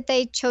me that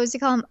they chose to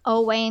call him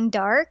Owain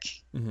Dark.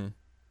 Mm-hmm.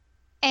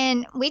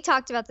 And we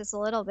talked about this a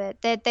little bit,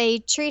 that they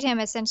treat him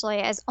essentially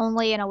as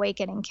only an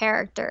Awakening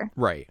character.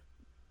 Right.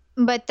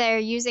 But they're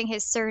using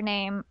his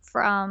surname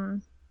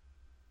from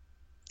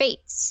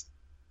Fates.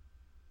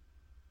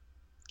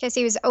 Because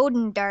he was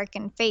Odin Dark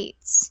in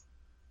Fates.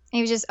 He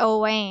was just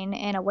Owain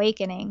in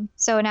Awakening.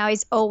 So now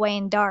he's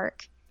Owain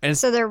Dark. And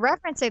so they're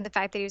referencing the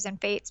fact that he was in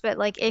Fates. But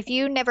like, if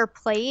you never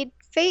played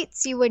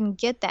Fates, you wouldn't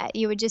get that.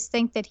 You would just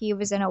think that he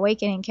was an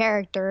Awakening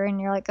character.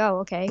 And you're like, oh,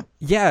 okay.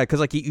 Yeah,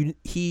 because like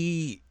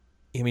he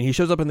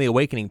shows up in the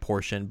Awakening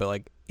portion, but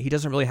like he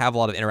doesn't really have a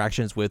lot of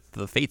interactions with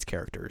the Fates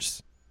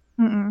characters.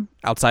 Mm-mm.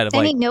 Outside of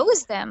and he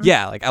knows them.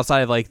 Yeah, like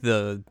outside of like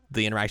the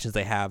interactions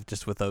they have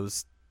just with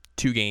those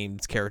two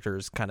games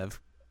characters kind of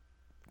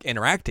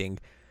interacting.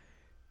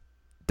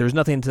 There's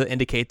nothing to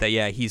indicate that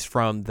he's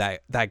from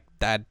that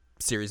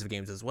series of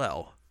games as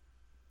well.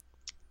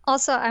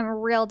 Also, I'm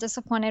real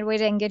disappointed we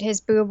didn't get his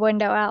boob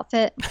window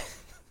outfit.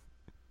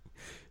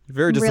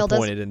 Very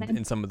disappointed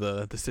in some of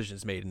the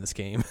decisions made in this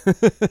game.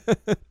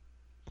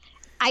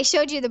 I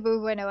showed you the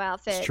boob window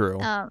outfit. It's true.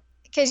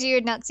 Because you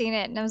had not seen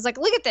it. And I was like,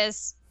 look at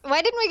this.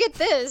 Why didn't we get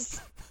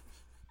this?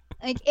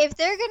 Like, if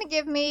they're going to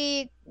give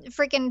me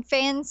freaking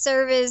fan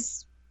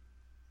service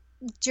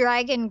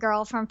dragon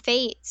girl from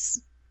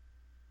Fates,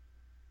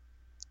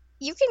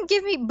 you can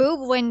give me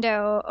boob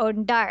window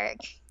Odin Dark.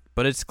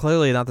 But it's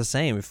clearly not the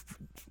same. If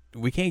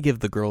we can't give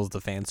the girls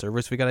the fan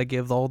service, we got to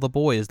give all the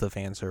boys the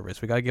fan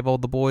service. We got to give all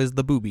the boys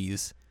the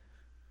boobies.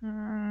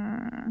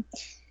 I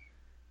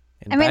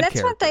mean,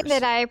 that's one thing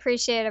that I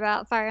appreciate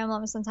about Fire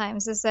Emblem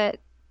sometimes is that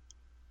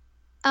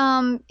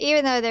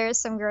even though there's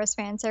some gross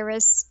fan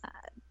service,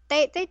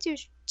 they do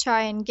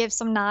try and give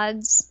some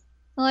nods.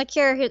 Like,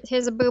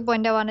 here's a boob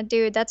window on a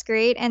dude. That's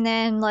great. And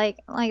then, like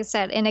I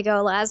said,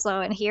 Inigo,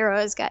 Laszlo, and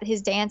Hero's got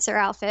his dancer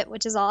outfit,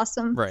 which is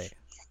awesome. Right.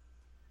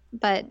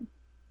 But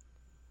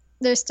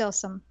there's still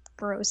some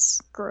gross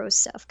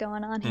stuff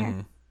going on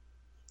here.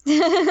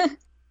 Mm-hmm.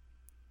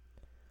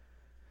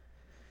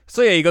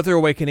 So yeah, you go through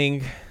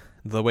Awakening.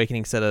 The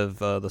Awakening set of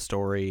the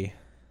story.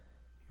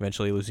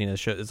 Eventually, Lucina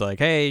is like,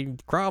 "Hey,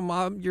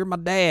 Crom, you're my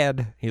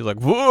dad." He's like,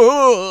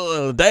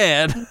 "Whoa,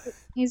 Dad."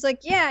 He's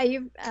like, "Yeah,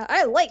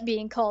 I like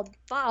being called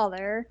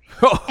father."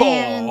 Oh.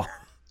 And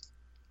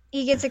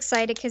he gets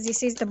excited because he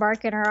sees the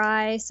bark in her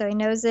eye, so he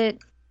knows that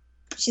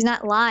she's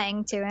not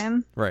lying to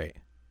him. Right.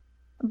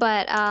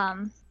 But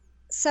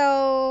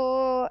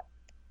so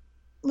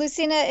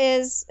Lucina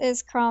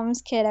is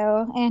Crom's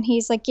kiddo, and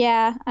he's like,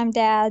 "Yeah, I'm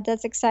Dad.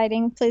 That's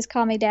exciting. Please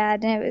call me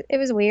Dad." And it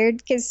was weird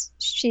because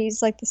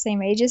she's like the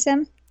same age as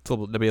him.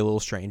 That'd be a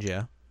little strange,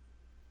 yeah.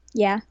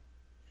 Yeah.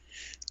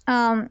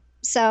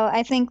 So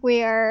I think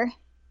we are.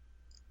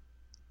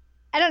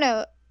 I don't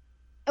know.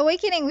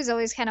 Awakening was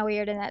always kind of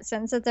weird in that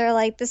sense that they're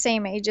like the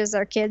same age as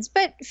our kids,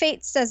 but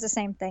Fates does the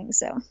same thing.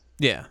 So.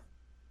 Yeah.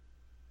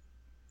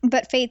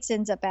 But Fates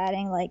ends up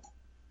adding like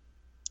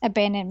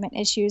abandonment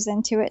issues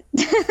into it.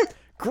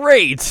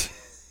 Great.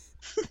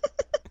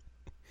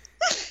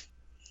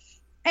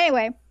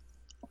 Anyway,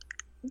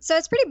 so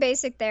it's pretty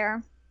basic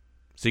there.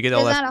 So you get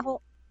all that.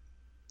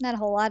 Not a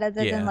whole lot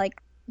other than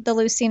like the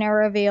Lucina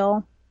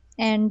reveal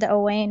and the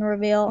Owain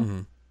reveal.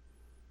 Mm-hmm.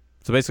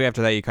 So basically,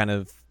 after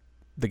that,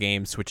 the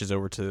game switches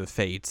over to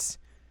Fates,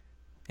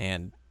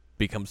 and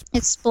becomes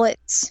it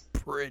splits.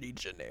 Pretty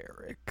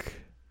generic.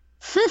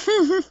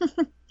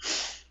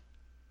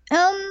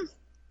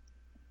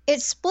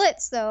 It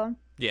splits though.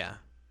 Yeah.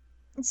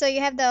 So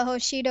you have the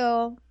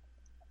Hoshido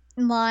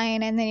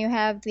line, and then you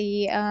have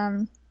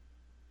the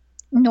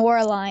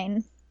Nor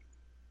line.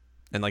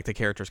 And like the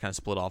characters kind of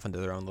split off into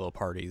their own little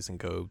parties and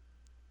go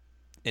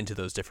into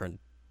those different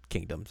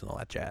kingdoms and all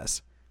that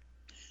jazz.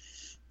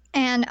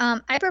 And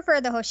I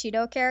prefer the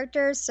Hoshido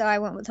characters, so I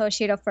went with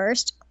Hoshido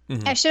first.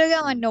 Mm-hmm. I should have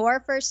gone with Nor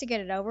first to get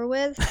it over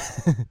with.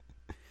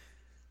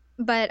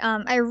 But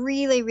I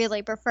really,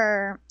 really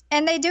prefer...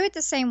 And they do it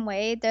the same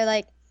way. They're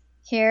like,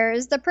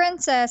 here's the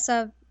princess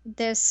of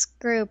this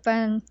group,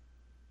 and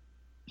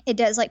it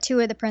does like two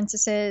of the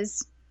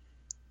princesses.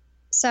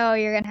 So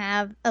you're going to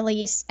have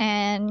Elise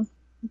and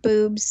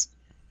Boobs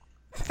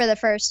for the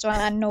first one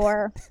on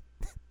Nor.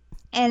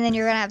 And then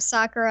you're going to have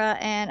Sakura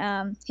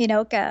and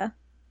Hinoka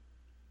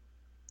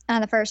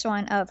on the first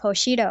one of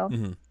Hoshido.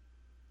 Mm-hmm.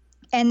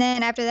 And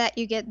then after that,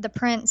 you get the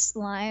Prince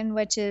line,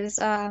 which is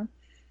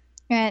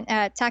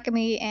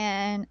Takumi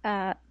and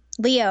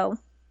Leo.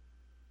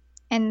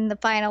 And the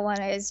final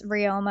one is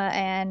Ryoma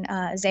and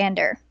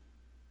Xander.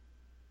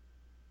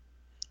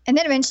 And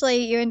then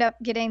eventually you end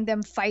up getting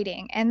them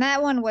fighting. And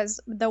that one was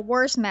the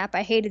worst map.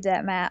 I hated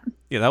that map.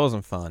 Yeah, that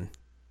wasn't fun.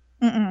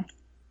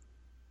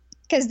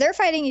 Because they're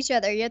fighting each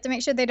other. You have to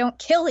make sure they don't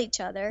kill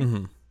each other.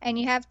 Mm-hmm. And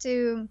you have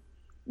to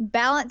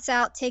balance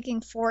out taking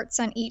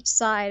forts on each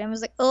side. I was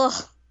like, ugh,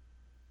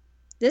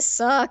 this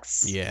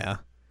sucks. Yeah.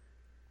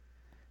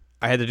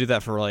 I had to do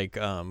that for like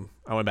I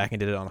went back and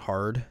did it on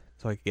hard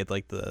so I could get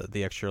like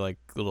the extra like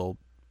little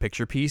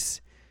picture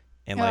piece,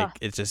 and like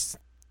it was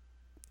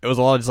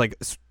a lot of just like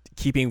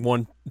keeping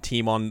one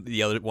team on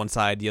the other one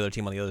side, the other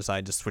team on the other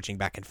side, just switching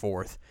back and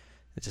forth.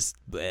 It's just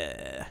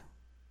bleh.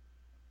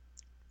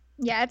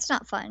 Yeah, it's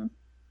not fun.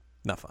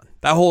 Not fun.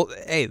 That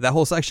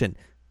whole section,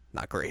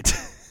 not great.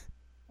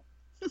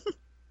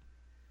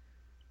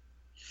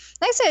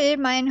 Like I said, I did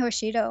mine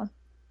Hoshido.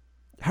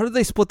 How did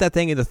they split that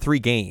thing into 3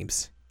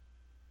 games?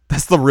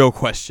 That's the real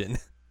question.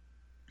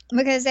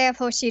 Because they have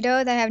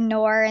Hoshido, they have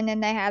Nor, and then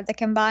they have the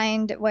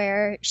combined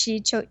where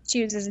she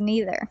chooses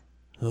neither.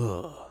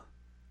 Ugh.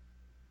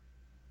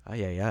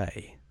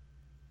 Ay.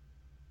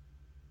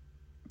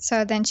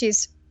 So then I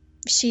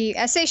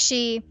say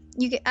she.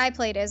 I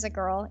played as a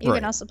girl. You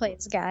can also play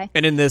as a guy.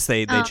 And in this,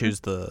 they choose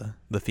the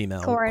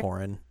female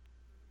Corrin.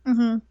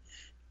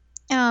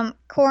 Mm-hmm.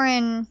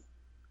 Corrin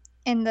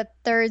in the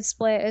third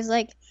split is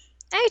like,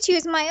 I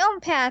choose my own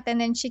path, and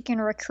then she can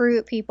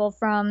recruit people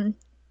from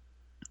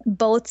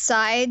both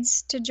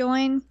sides to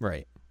join.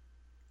 Right.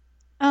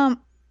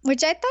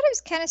 Which I thought it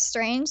was kind of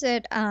strange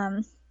that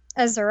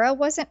Azura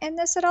wasn't in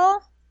this at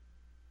all.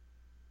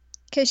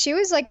 Because she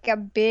was like a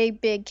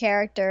big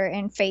character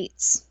in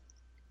Fates.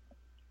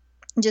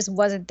 Just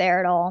wasn't there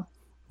at all.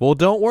 Well,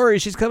 don't worry.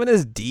 She's coming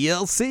as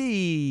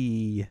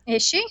DLC.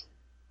 Is she?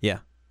 Yeah.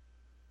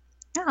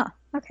 Oh,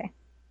 okay.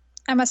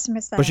 I must have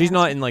missed that. But she's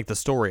not in like the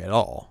story at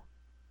all.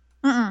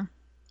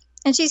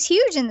 And she's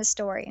huge in the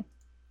story.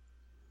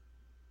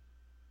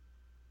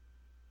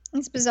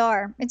 It's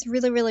bizarre. It's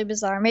really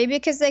bizarre. Maybe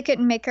because they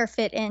couldn't make her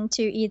fit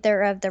into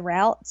either of the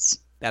routes.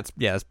 That's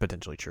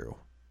potentially true.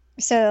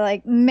 So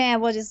like,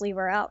 man, we'll just leave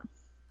her out.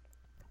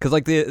 Because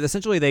like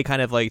essentially they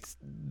kind of like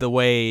the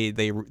way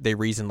they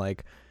reason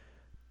like,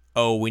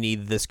 oh, we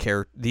need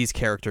these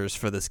characters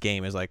for this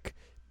game is like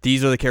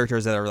these are the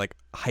characters that are like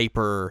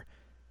hyper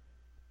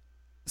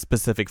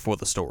specific for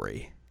the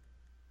story.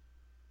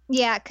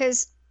 Yeah,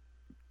 because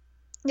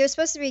you're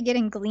supposed to be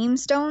getting gleam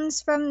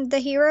stones from the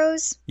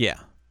heroes. Yeah.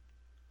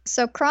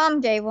 So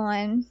Chrom gave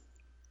one,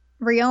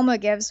 Ryoma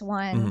gives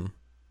one,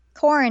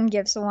 Corrin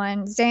gives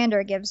one,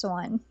 Xander gives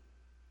one.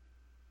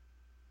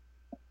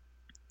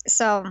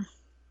 So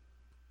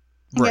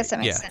I guess that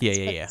makes sense.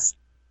 Yeah.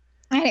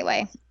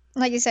 Anyway,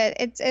 like you said,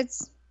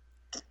 it's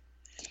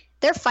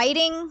they're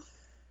fighting.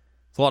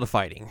 It's a lot of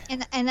fighting.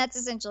 And that's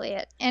essentially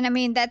it. And I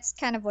mean, that's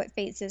kind of what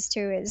Fates is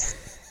too, is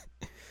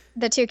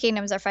the two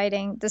kingdoms are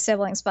fighting, the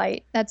siblings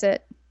fight. That's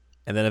it.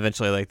 And then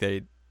eventually like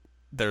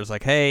there's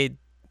like, hey,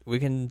 we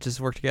can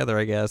just work together,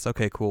 I guess.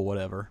 Okay, cool,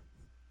 whatever.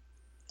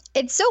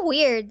 It's so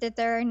weird that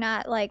they're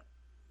not like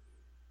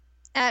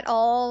at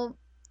all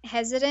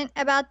hesitant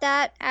about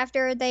that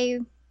after they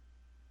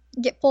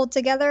get pulled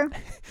together.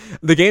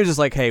 The game's just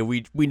like, hey,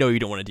 we know you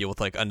don't want to deal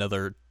with like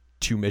another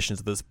 2 missions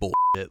of this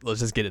bullshit. Let's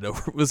just get it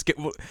over.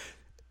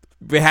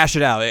 We hash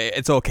it out.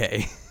 It's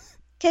okay.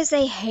 Because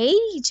they hate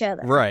each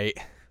other. Right.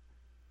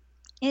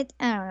 I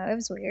don't know. It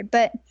was weird.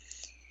 But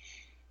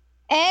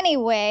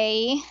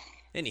anyway.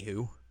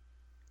 Anywho.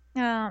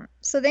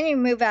 So then you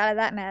move out of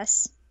that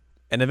mess.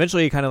 And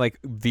eventually it kind of like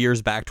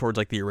veers back towards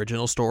like the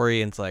original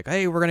story. And it's like,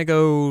 hey, we're going to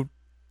go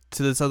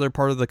to this other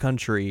part of the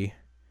country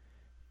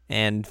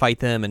and fight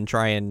them and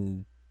try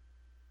and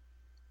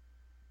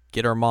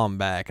get our mom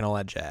back and all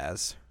that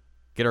jazz.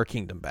 Get our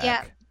kingdom back.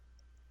 Yeah.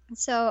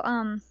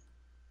 So,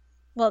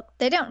 well,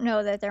 they don't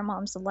know that their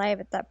mom's alive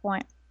at that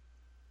point.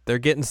 They're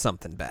getting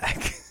something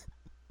back.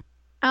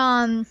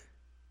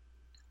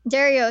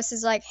 Darius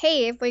is like,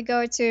 hey, if we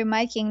go to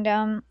my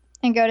kingdom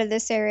and go to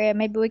this area,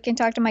 maybe we can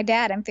talk to my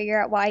dad and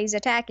figure out why he's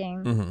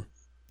attacking. Mm-hmm.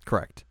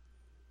 Correct.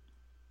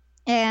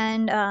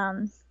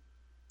 And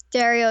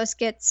Darius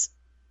gets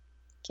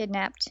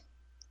kidnapped,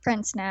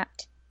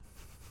 prince-napped.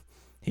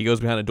 He goes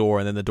behind a door,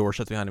 and then the door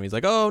shuts behind him. He's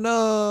like, oh,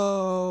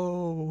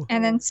 no!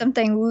 And then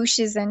something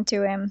whooshes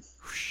into him.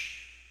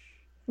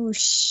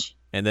 Whoosh.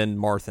 And then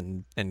Marth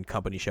and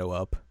company show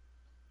up.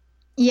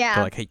 Yeah.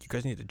 They're like, hey, you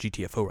guys need a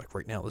GTFO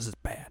right now. This is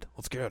bad.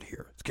 Let's get out of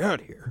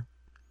here.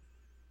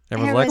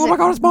 Everyone's like, oh my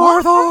god, it's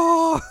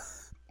Martha!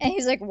 And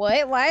he's like,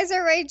 what? Why is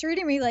everybody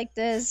treating me like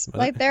this?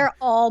 Like, they're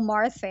all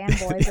Marth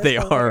fanboys. They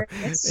are.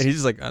 And he's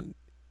just like, I'm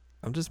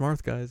just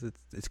Marth, guys.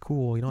 It's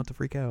cool. You don't have to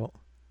freak out.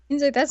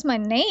 He's like, that's my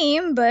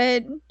name,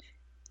 but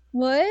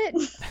what?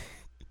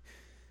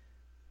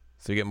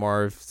 So you get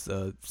Marv,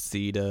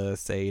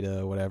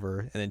 Seda, whatever,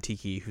 and then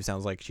Tiki, who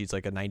sounds like she's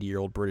like a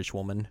 90-year-old British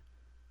woman.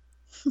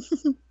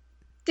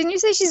 Didn't you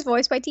say she's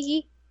voiced by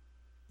Tiki?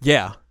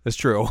 Yeah, that's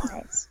true.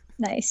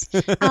 Nice.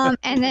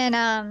 And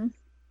then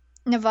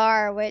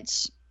Navarre,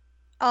 which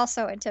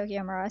also in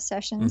Tokyo Mirage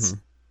Sessions.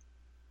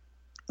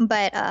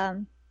 But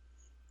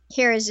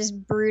here is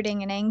just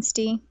brooding and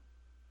angsty.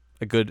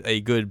 A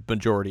good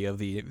majority of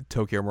the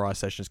Tokyo Mirage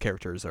Sessions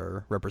characters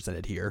are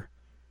represented here.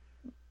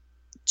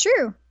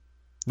 True.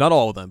 Not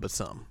all of them, but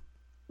some.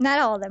 Not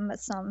all of them, but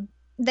some.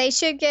 They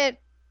should get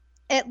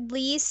at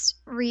least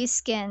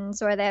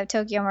reskins where they have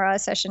Tokyo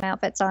Mirage Session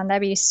outfits on.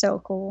 That'd be so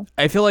cool.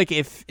 I feel like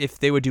if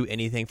they would do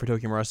anything for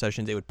Tokyo Mirage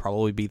Sessions, it would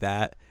probably be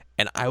that,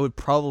 and I would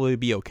probably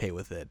be okay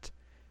with it.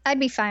 I'd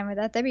be fine with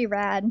that. That'd be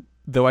rad.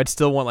 Though I'd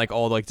still want like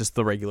all like just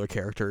the regular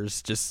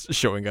characters just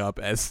showing up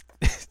as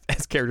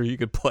as characters you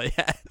could play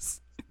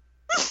as.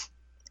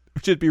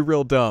 Which would be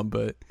real dumb,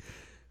 but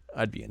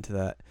I'd be into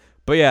that.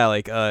 But yeah,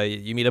 like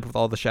you meet up with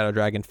all the Shadow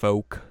Dragon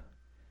folk.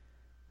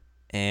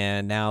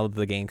 And now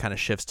the game kind of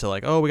shifts to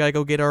like, oh, we gotta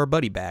go get our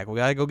buddy back. We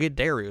gotta go get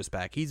Darius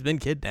back. He's been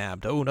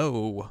kidnapped. Oh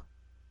no.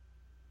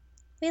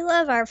 We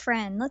love our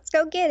friend. Let's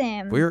go get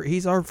him.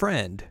 He's our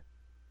friend.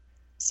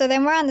 So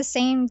then we're on the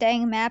same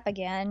dang map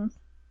again.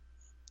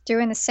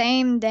 Doing the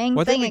same dang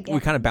thing again.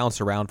 We kind of bounced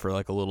around for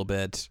like a little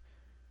bit.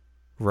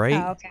 Right?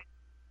 Oh, okay.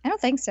 I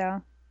don't think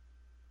so.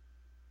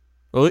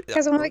 Well,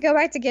 because when we go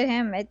back to get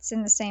him, it's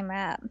in the same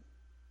map.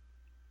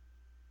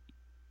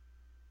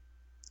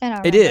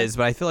 It is,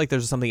 but I feel like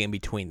there's something in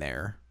between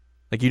there.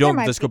 Like you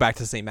don't just go back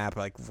to the same map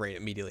like right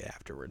immediately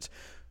afterwards.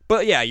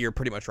 But yeah, you're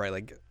pretty much right.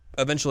 Like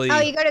eventually. Oh,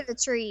 you go to the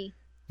tree.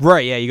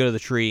 Right. Yeah, you go to the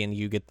tree and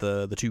you get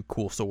the two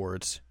cool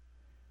swords.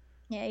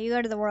 Yeah, you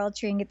go to the world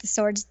tree and get the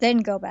swords, then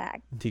go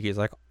back. TK's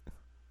like,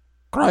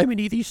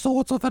 Criminy, these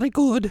swords are very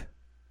good.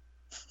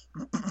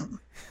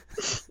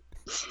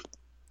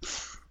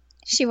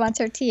 She wants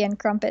her tea and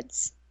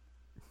crumpets.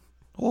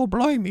 Oh,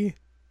 blimey.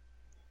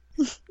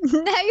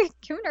 Now you're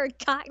giving her a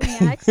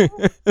Cockney accent.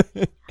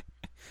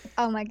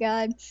 Oh my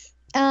god.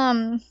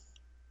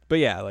 But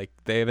yeah, like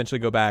they eventually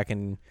go back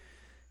and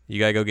you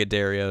gotta go get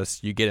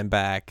Darius. You get him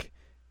back.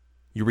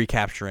 You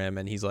recapture him,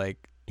 and he's like,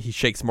 he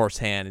shakes Marth's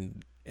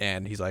hand,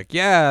 and he's like,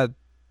 yeah,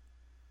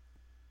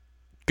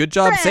 good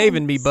job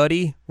saving me,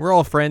 buddy. We're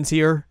all friends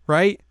here,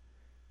 right?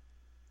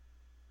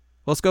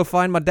 Let's go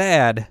find my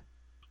dad.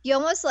 You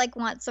almost like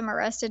want some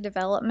Arrested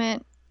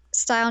Development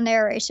style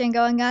narration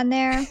going on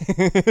there.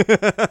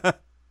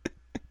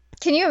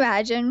 Can you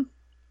imagine?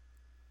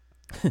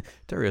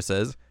 Darius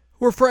says,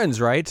 we're friends,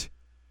 right?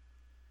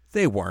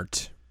 They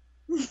weren't.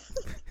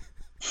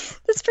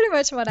 That's pretty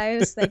much what I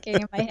was thinking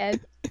in my head.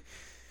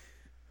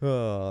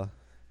 Oh,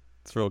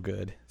 it's real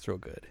good. It's real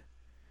good.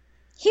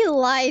 He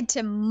lied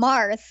to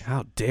Marth.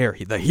 How dare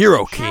he? The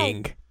Hero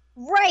King.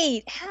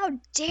 Right. How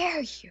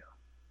dare you?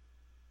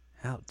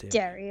 How dare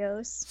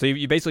Darius. So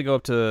you basically go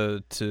up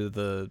to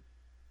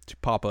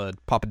Papa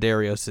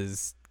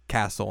Darius's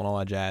castle and all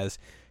that jazz,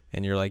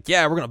 and you're like,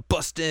 yeah, we're gonna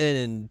bust in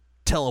and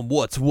tell him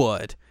what's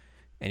what.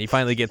 And you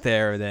finally get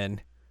there, and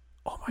then,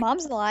 oh my,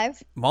 Mom's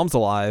alive. Mom's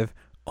alive.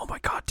 Oh my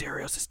God,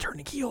 Darius is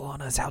turning heel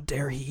on us. How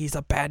dare he? He's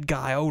a bad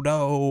guy. Oh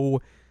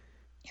no.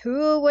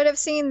 Who would have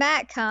seen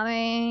that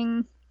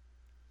coming?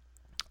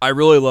 I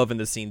really love in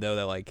this scene though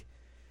that like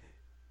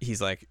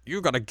he's like,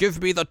 you gotta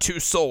give me the two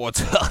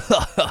swords,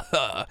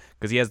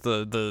 because he has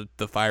the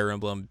Fire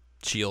Emblem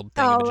shield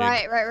thing. Oh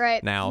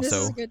right. Now, this so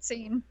is a good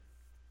scene.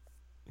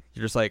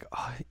 You're just like,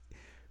 oh,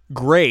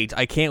 great!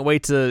 I can't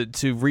wait to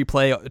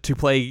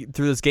play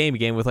through this game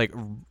again with like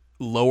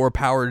lower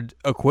powered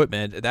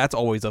equipment. That's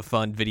always a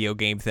fun video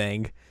game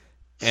thing.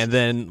 And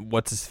then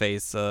what's his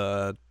face?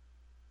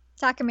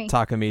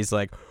 Takami's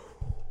like,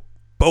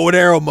 bow and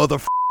arrow,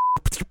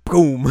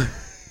 boom.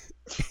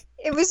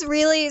 It was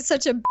really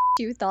such a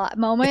you thought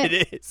moment.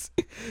 It is.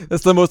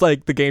 That's the most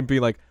like the game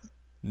being like,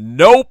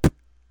 nope,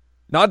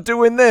 not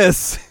doing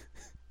this.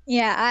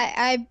 Yeah,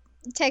 I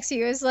texted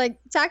you. It was like,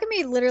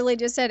 Takami literally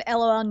just said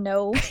LOL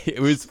no. It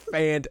was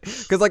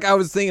because like I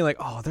was thinking like,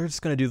 oh, they're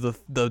just gonna do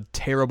the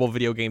terrible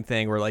video game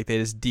thing where like they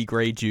just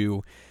degrade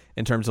you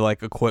in terms of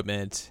like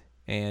equipment,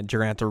 and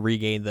you're gonna have to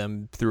regain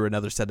them through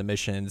another set of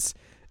missions.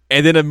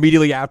 And then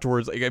immediately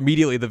afterwards, like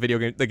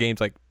the game's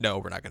like, no,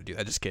 we're not gonna do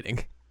that. Just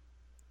kidding.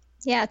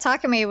 Yeah,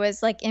 Takami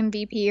was like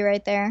MVP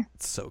right there.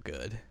 It's so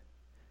good.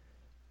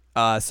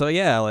 So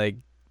yeah, like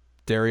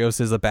Darius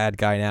is a bad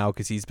guy now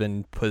because he's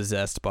been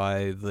possessed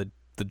by the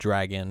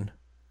dragon.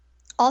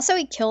 Also,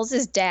 he kills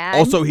his dad.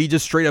 Also, he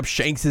just straight up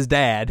shanks his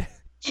dad.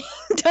 He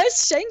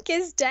does shank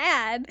his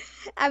dad.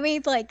 I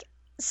mean, like,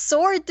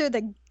 sword through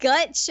the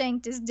gut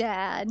shanked his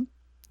dad.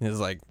 He's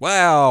like,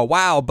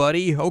 wow,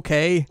 buddy,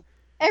 okay.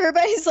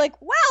 Everybody's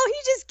like, wow, he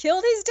just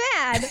killed his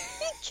dad.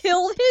 He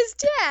killed his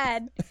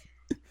dad.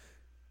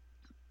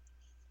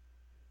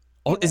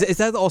 Oh, is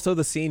that also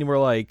the scene where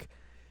like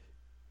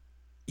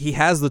he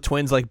has the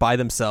twins like by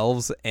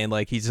themselves and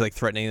like he's like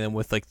threatening them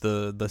with like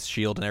the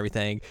shield and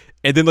everything,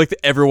 and then like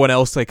everyone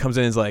else like comes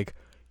in and is like,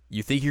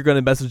 you think you're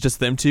gonna mess with just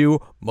them two,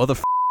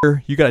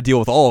 motherfucker? You gotta deal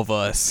with all of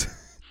us.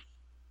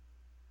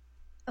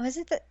 Was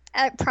it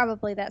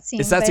probably that scene?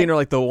 It's that scene or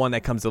like the one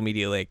that comes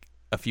immediately like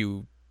a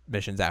few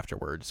missions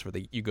afterwards where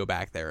you go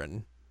back there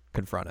and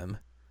confront him.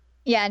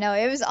 Yeah, no,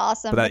 it was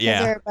awesome But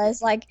because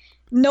everybody's like,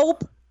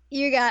 nope,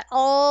 you got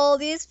all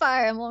these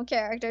Fire Emblem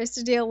characters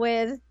to deal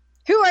with.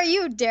 Who are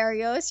you,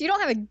 Darius? You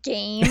don't have a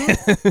game.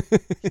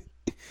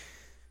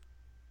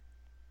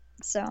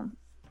 So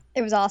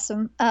it was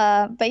awesome.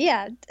 But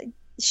yeah,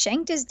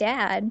 shanked his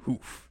dad.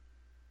 Oof.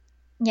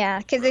 Yeah,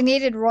 because they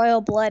needed royal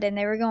blood and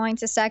they were going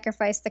to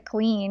sacrifice the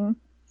queen.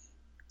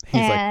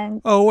 He's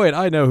like, oh wait,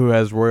 I know who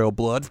has royal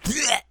blood.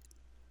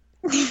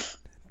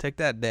 Take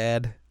that,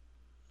 Dad.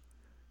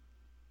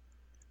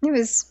 It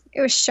was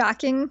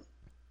shocking.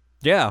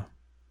 Yeah.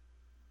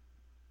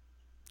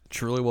 It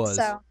truly was.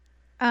 So,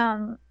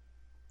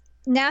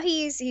 now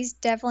he's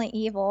definitely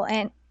evil,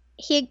 and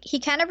he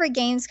kind of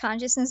regains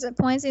consciousness at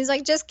points. He's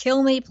like, just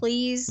kill me,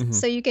 please,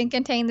 so you can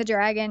contain the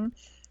dragon.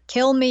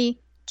 Kill me.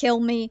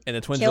 And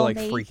the twins are like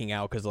freaking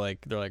out because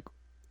like they're like,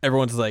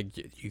 everyone's like,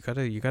 you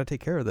gotta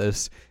take care of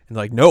this. And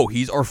like, no,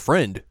 he's our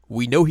friend.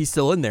 We know he's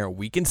still in there.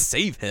 We can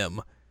save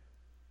him.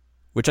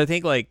 Which I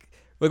think like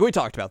we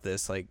talked about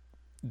this. Like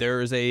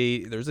there's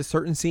a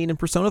certain scene in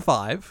Persona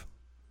 5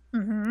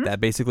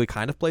 that basically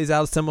kind of plays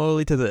out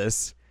similarly to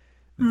this.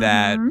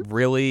 That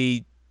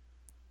really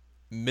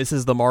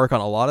misses the mark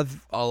on a lot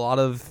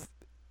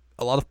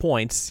of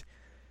points.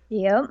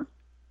 Yep.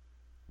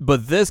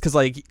 But this,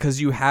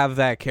 because you have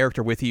that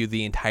character with you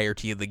the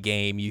entirety of the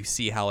game, you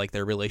see how like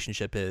their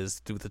relationship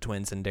is with the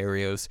twins and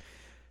Darius.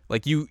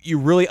 Like you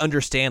really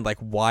understand like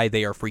why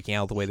they are freaking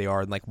out the way they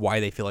are and like why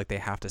they feel like they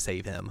have to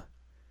save him.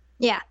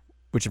 Yeah.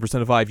 Which in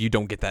Persona 5 you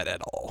don't get that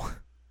at all.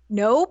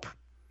 Nope.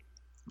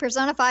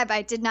 Persona 5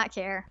 I did not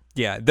care.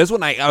 Yeah, this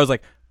one I was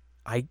like,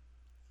 I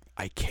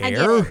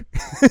care.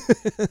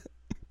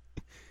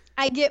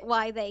 I get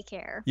why they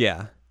care.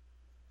 Yeah.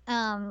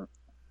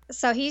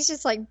 So he's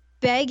just like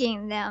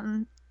begging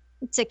them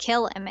to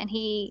kill him, and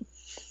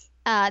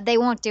they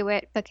won't do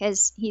it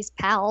because he's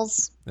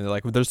pals. And they're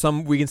like,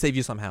 we can save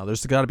you somehow.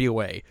 There's got to be a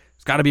way.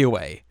 There's got to be a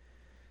way.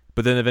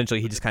 But then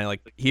eventually he just kind of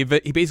like he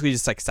basically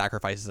just like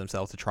sacrifices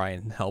himself to try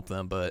and help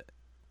them, but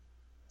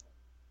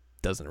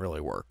doesn't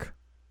really work.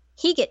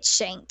 He gets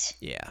shanked.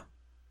 Yeah.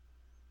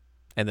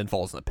 And then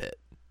falls in the pit.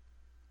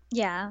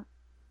 Yeah.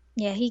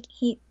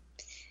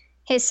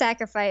 His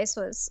sacrifice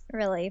was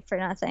really for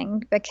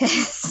nothing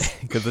because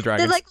the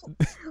dragons. They're like,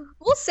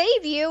 we'll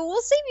save you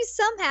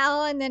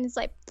somehow, and then it's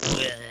like,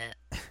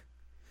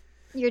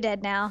 you're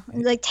dead now.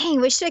 And like,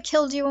 dang, we should have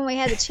killed you when we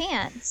had the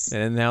chance.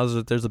 And now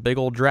there's a big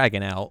old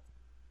dragon out.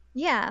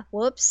 Yeah,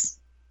 whoops.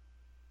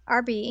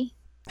 RB.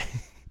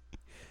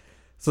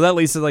 So that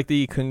leads to like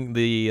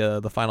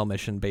the final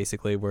mission,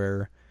 basically,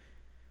 where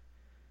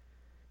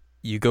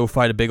you go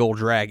fight a big old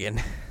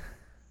dragon.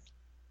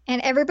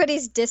 And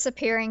everybody's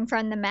disappearing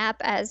from the map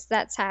as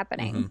that's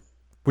happening.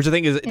 Which I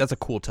think that's a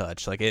cool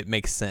touch. Like it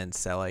makes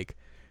sense that like,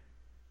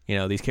 you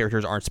know, these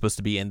characters aren't supposed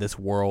to be in this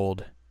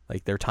world.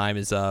 Like their time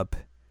is up,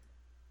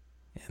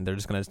 and they're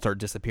just gonna start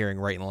disappearing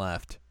right and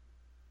left.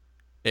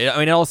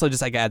 It also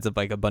just like adds up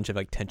like a bunch of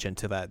like tension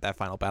to that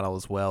final battle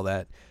as well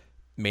that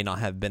may not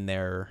have been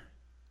there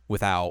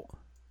without.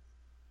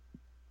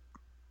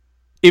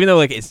 Even though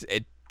like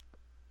it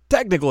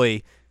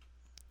technically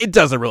it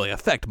doesn't really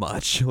affect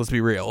much. Let's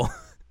be real.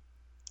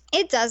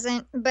 It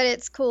doesn't, but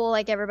it's cool.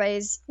 Like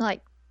everybody's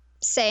like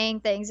saying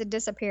things and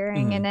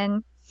disappearing, and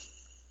then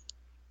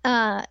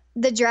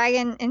the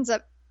dragon ends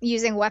up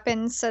using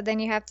weapons. So then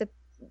you have to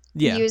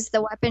use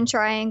the weapon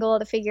triangle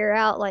to figure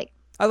out like.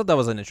 I thought that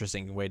was an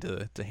interesting way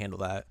to handle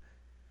that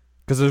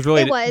because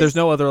there's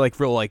no other like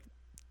real like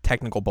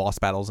technical boss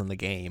battles in the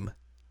game.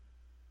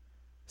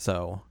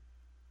 So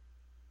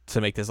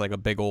to make this like a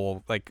big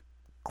old like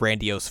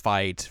grandiose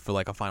fight for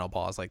like a final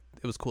boss, like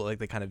it was cool. Like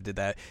they kind of did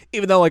that,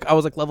 even though like I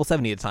was like level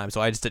 70 at the time,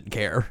 so I just didn't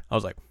care. I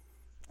was like,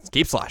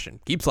 keep slashing.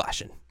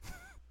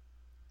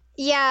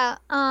 Yeah.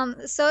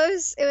 So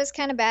it was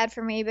kind of bad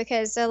for me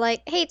because they're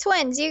like, hey,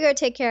 twins, you go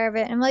take care of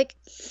it. And I'm like,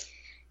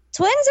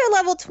 twins are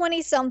level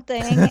 20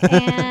 something,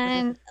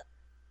 and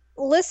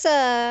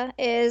Lissa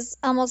is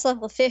almost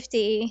level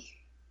 50.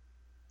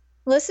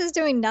 Lissa's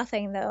doing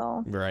nothing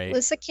though. Right.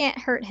 Lissa can't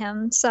hurt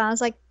him, so I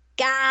was like,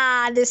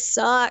 God, this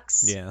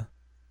sucks. Yeah.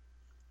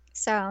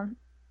 So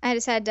I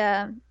just had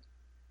to,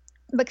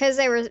 because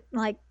they were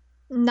like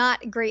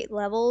not great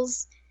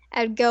levels,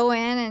 I'd go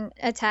in and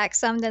attack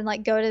some, then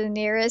like go to the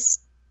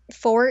nearest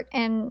fort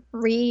and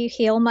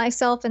re-heal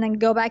myself, and then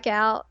go back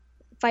out,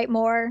 fight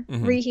more,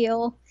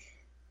 re-heal.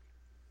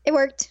 It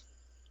worked.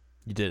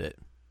 You did it.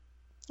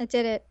 I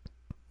did it.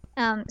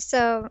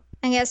 So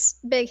I guess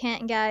big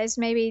hint, guys,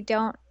 maybe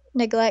don't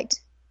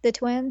neglect the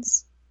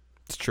twins.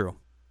 It's true.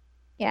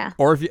 Yeah.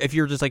 Or if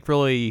you're just like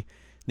really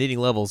needing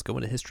levels, go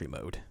into history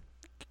mode.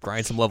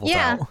 Grind some levels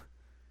out.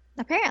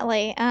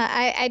 Apparently.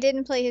 I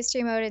didn't play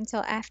history mode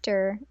until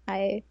after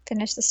I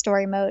finished the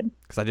story mode.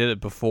 Because I did it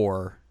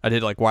before. I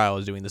did like while I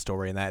was doing the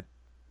story, and that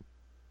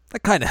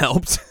kind of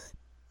helped.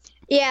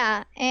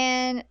 Yeah,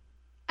 and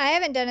I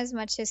haven't done as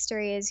much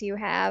history as you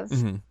have,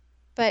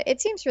 but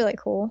it seems really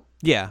cool.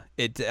 Yeah,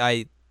 it's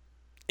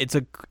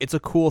a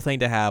cool thing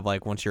to have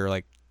like once you're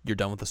like you're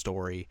done with the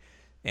story,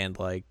 and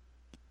like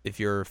if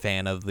you're a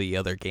fan of the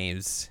other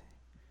games,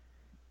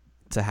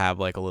 to have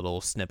like a little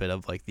snippet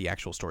of like the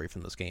actual story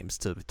from those games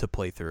to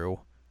play through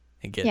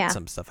and get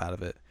some stuff out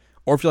of it.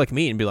 Or if you're like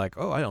me and be like,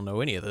 oh, I don't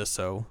know any of this,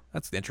 so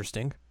that's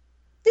interesting.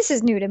 This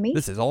is new to me.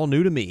 This is all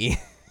new to me.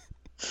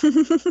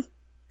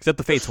 Except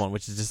the Fates one,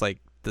 which is just like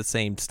the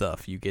same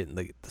stuff you get in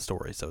the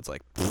story, so it's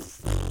like,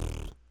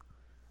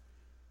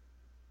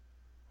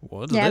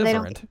 what's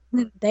different?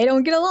 They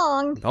don't get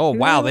along. Oh,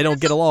 wow, they don't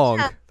get along.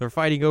 Yeah. They're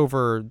fighting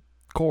over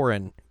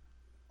Corrin.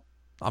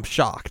 I'm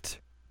shocked.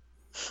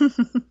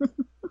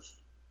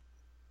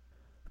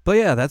 But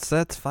yeah,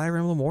 that's Fire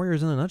Emblem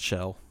Warriors in a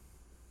nutshell.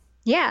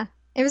 Yeah,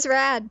 it was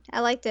rad.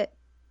 I liked it.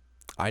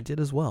 I did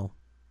as well.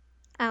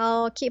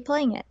 I'll keep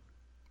playing it.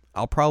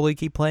 I'll probably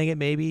keep playing it,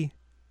 maybe.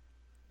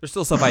 There's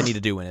still stuff I need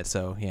to do in it,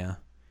 so yeah.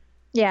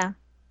 Yeah.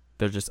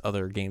 There's just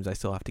other games I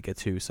still have to get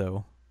to,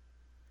 so.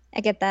 I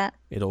get that.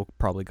 It'll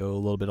probably go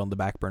a little bit on the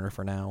back burner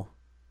for now.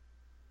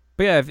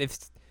 But yeah,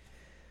 if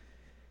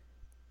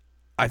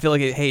I feel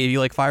like, hey, if you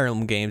like Fire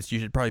Emblem games, you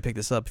should probably pick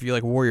this up. If you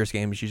like Warriors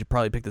games, you should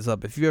probably pick this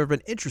up. If you've ever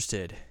been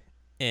interested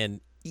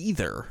in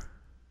either, you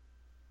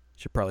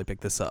should probably pick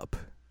this up.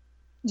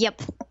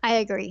 Yep, I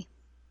agree.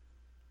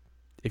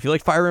 If you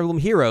like Fire Emblem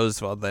Heroes,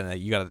 well, then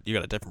you got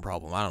a different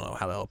problem. I don't know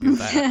how to help you with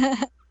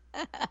that.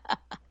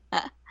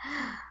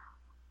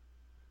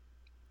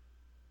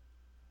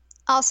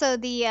 Also,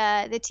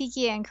 the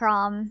Tiki and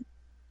Chrom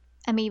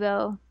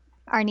amiibo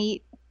are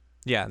neat.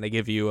 Yeah, and they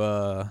give you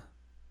a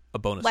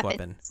bonus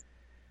weapon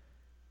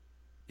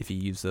if you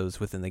use those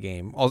within the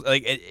game. Also,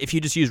 like if you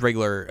just use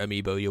regular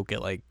amiibo, you'll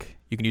get like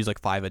you can use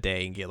like 5 a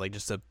day and get like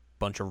just a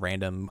bunch of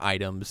random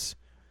items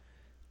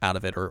out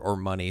of it or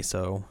money.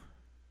 So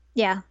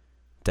yeah,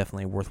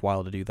 definitely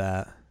worthwhile to do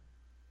that.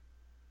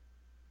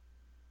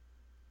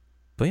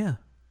 But yeah,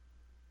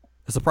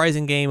 a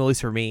surprising game, at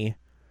least for me,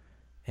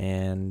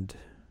 and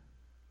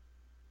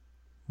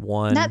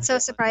one not so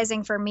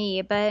surprising for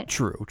me, but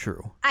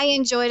true. I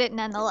enjoyed it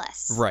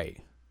nonetheless.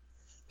 Right.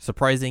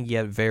 Surprising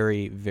yet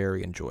very,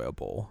 very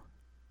enjoyable.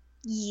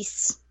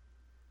 Yes.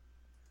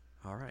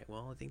 All right.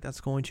 Well, I think that's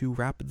going to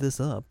wrap this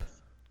up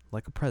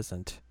like a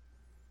present.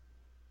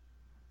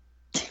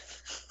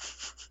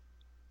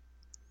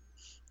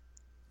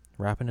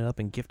 Wrapping it up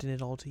and gifting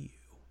it all to you.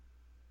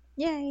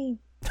 Yay.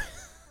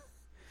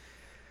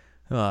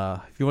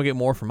 If you want to get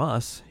more from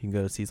us, you can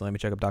go to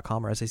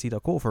seasonlandmecheckup.com or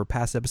sac.cool for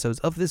past episodes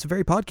of this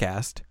very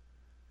podcast.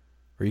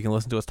 Or you can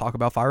listen to us talk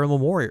about Fire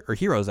Emblem Warrior or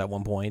Heroes at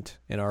one point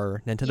in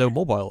our Nintendo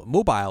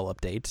mobile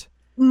update.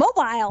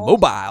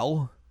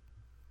 Mobile.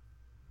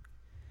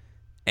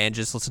 And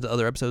just listen to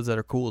other episodes that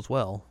are cool as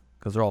well,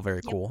 because they're all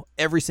very cool.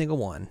 Every single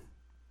one.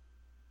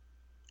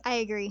 I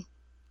agree.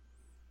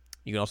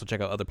 You can also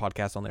check out other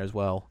podcasts on there as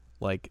well,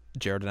 like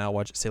Jared and I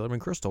watch Sailor Moon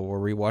Crystal, where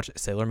we watch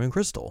Sailor Moon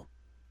Crystal.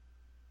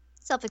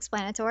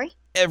 Self-explanatory.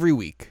 Every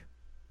week.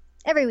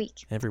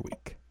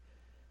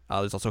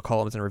 There's also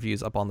columns and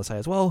reviews up on the site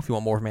as well. If you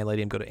want more from Ann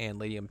Ladium, go to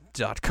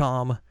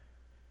annladium.com.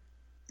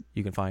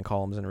 You can find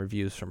columns and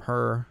reviews from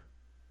her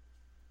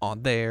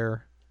on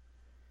there.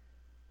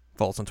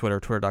 Follow us on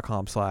Twitter,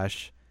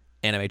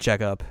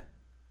 twitter.com/animecheckup.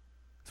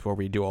 It's where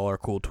we do all our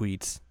cool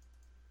tweets.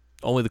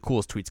 Only the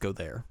coolest tweets go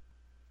there.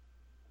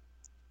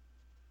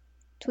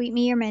 Tweet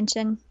me your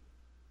mention.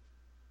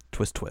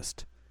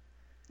 Twist.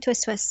 You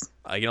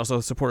can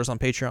also support us on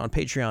Patreon,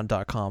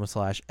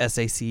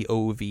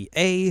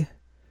 patreon.com/SACOVA.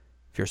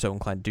 If you're so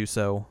inclined to do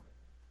so.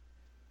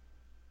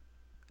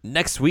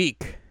 Next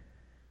week,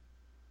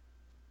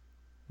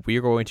 we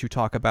are going to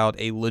talk about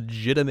a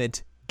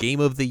legitimate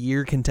Game of the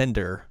Year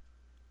contender.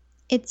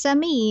 It's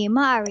me,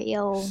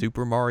 Mario.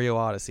 Super Mario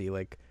Odyssey.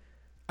 Like,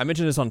 I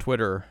mentioned this on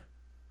Twitter,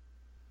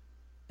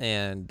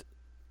 and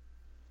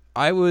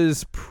I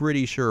was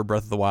pretty sure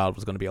Breath of the Wild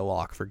was going to be a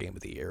lock for Game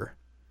of the Year.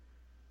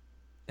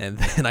 And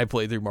then I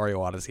played through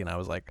Mario Odyssey, and I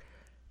was like,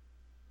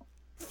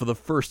 for the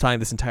first time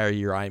this entire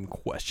year, I'm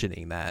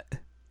questioning that.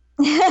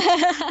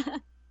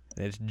 And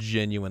it's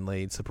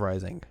genuinely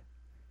surprising.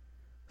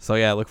 So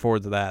yeah, I look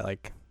forward to that.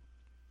 Like,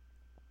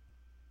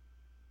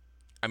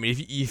 I mean,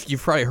 if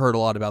you've probably heard a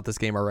lot about this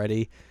game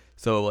already,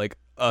 so like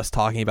us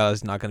talking about it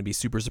is not going to be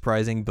super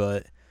surprising,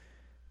 but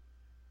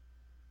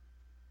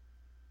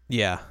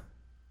yeah,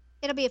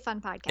 it'll be a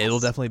fun podcast. It'll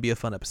definitely be a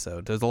fun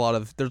episode. There's a lot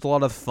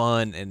of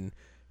fun and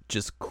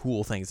just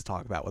cool things to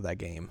talk about with that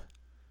game.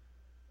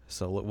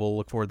 So we'll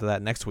look forward to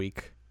that next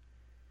week.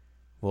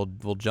 We'll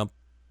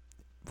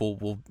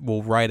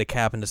ride a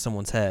cap into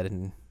someone's head,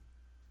 and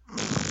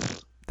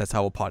that's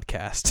how we'll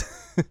podcast.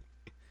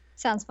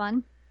 Sounds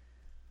fun.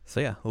 So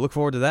yeah, we'll look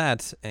forward to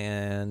that,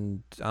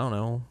 and I don't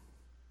know,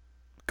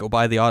 go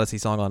buy the Odyssey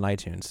song on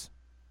iTunes.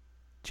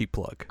 Cheap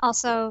plug.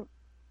 Also,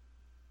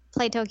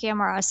 play Tokyo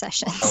Mirage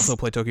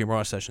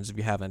Sessions. If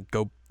you haven't.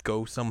 Go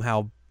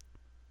somehow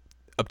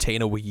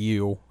obtain a Wii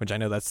U, which I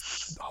know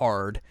that's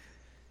hard,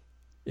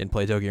 and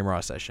play Tokyo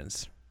Mirage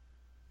Sessions.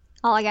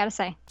 All I gotta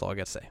say. That's all I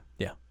gotta say.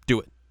 Yeah, do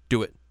it.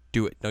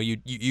 No, you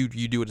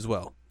do it as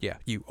well. Yeah,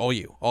 all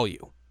you.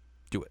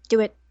 Do it. Do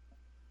it.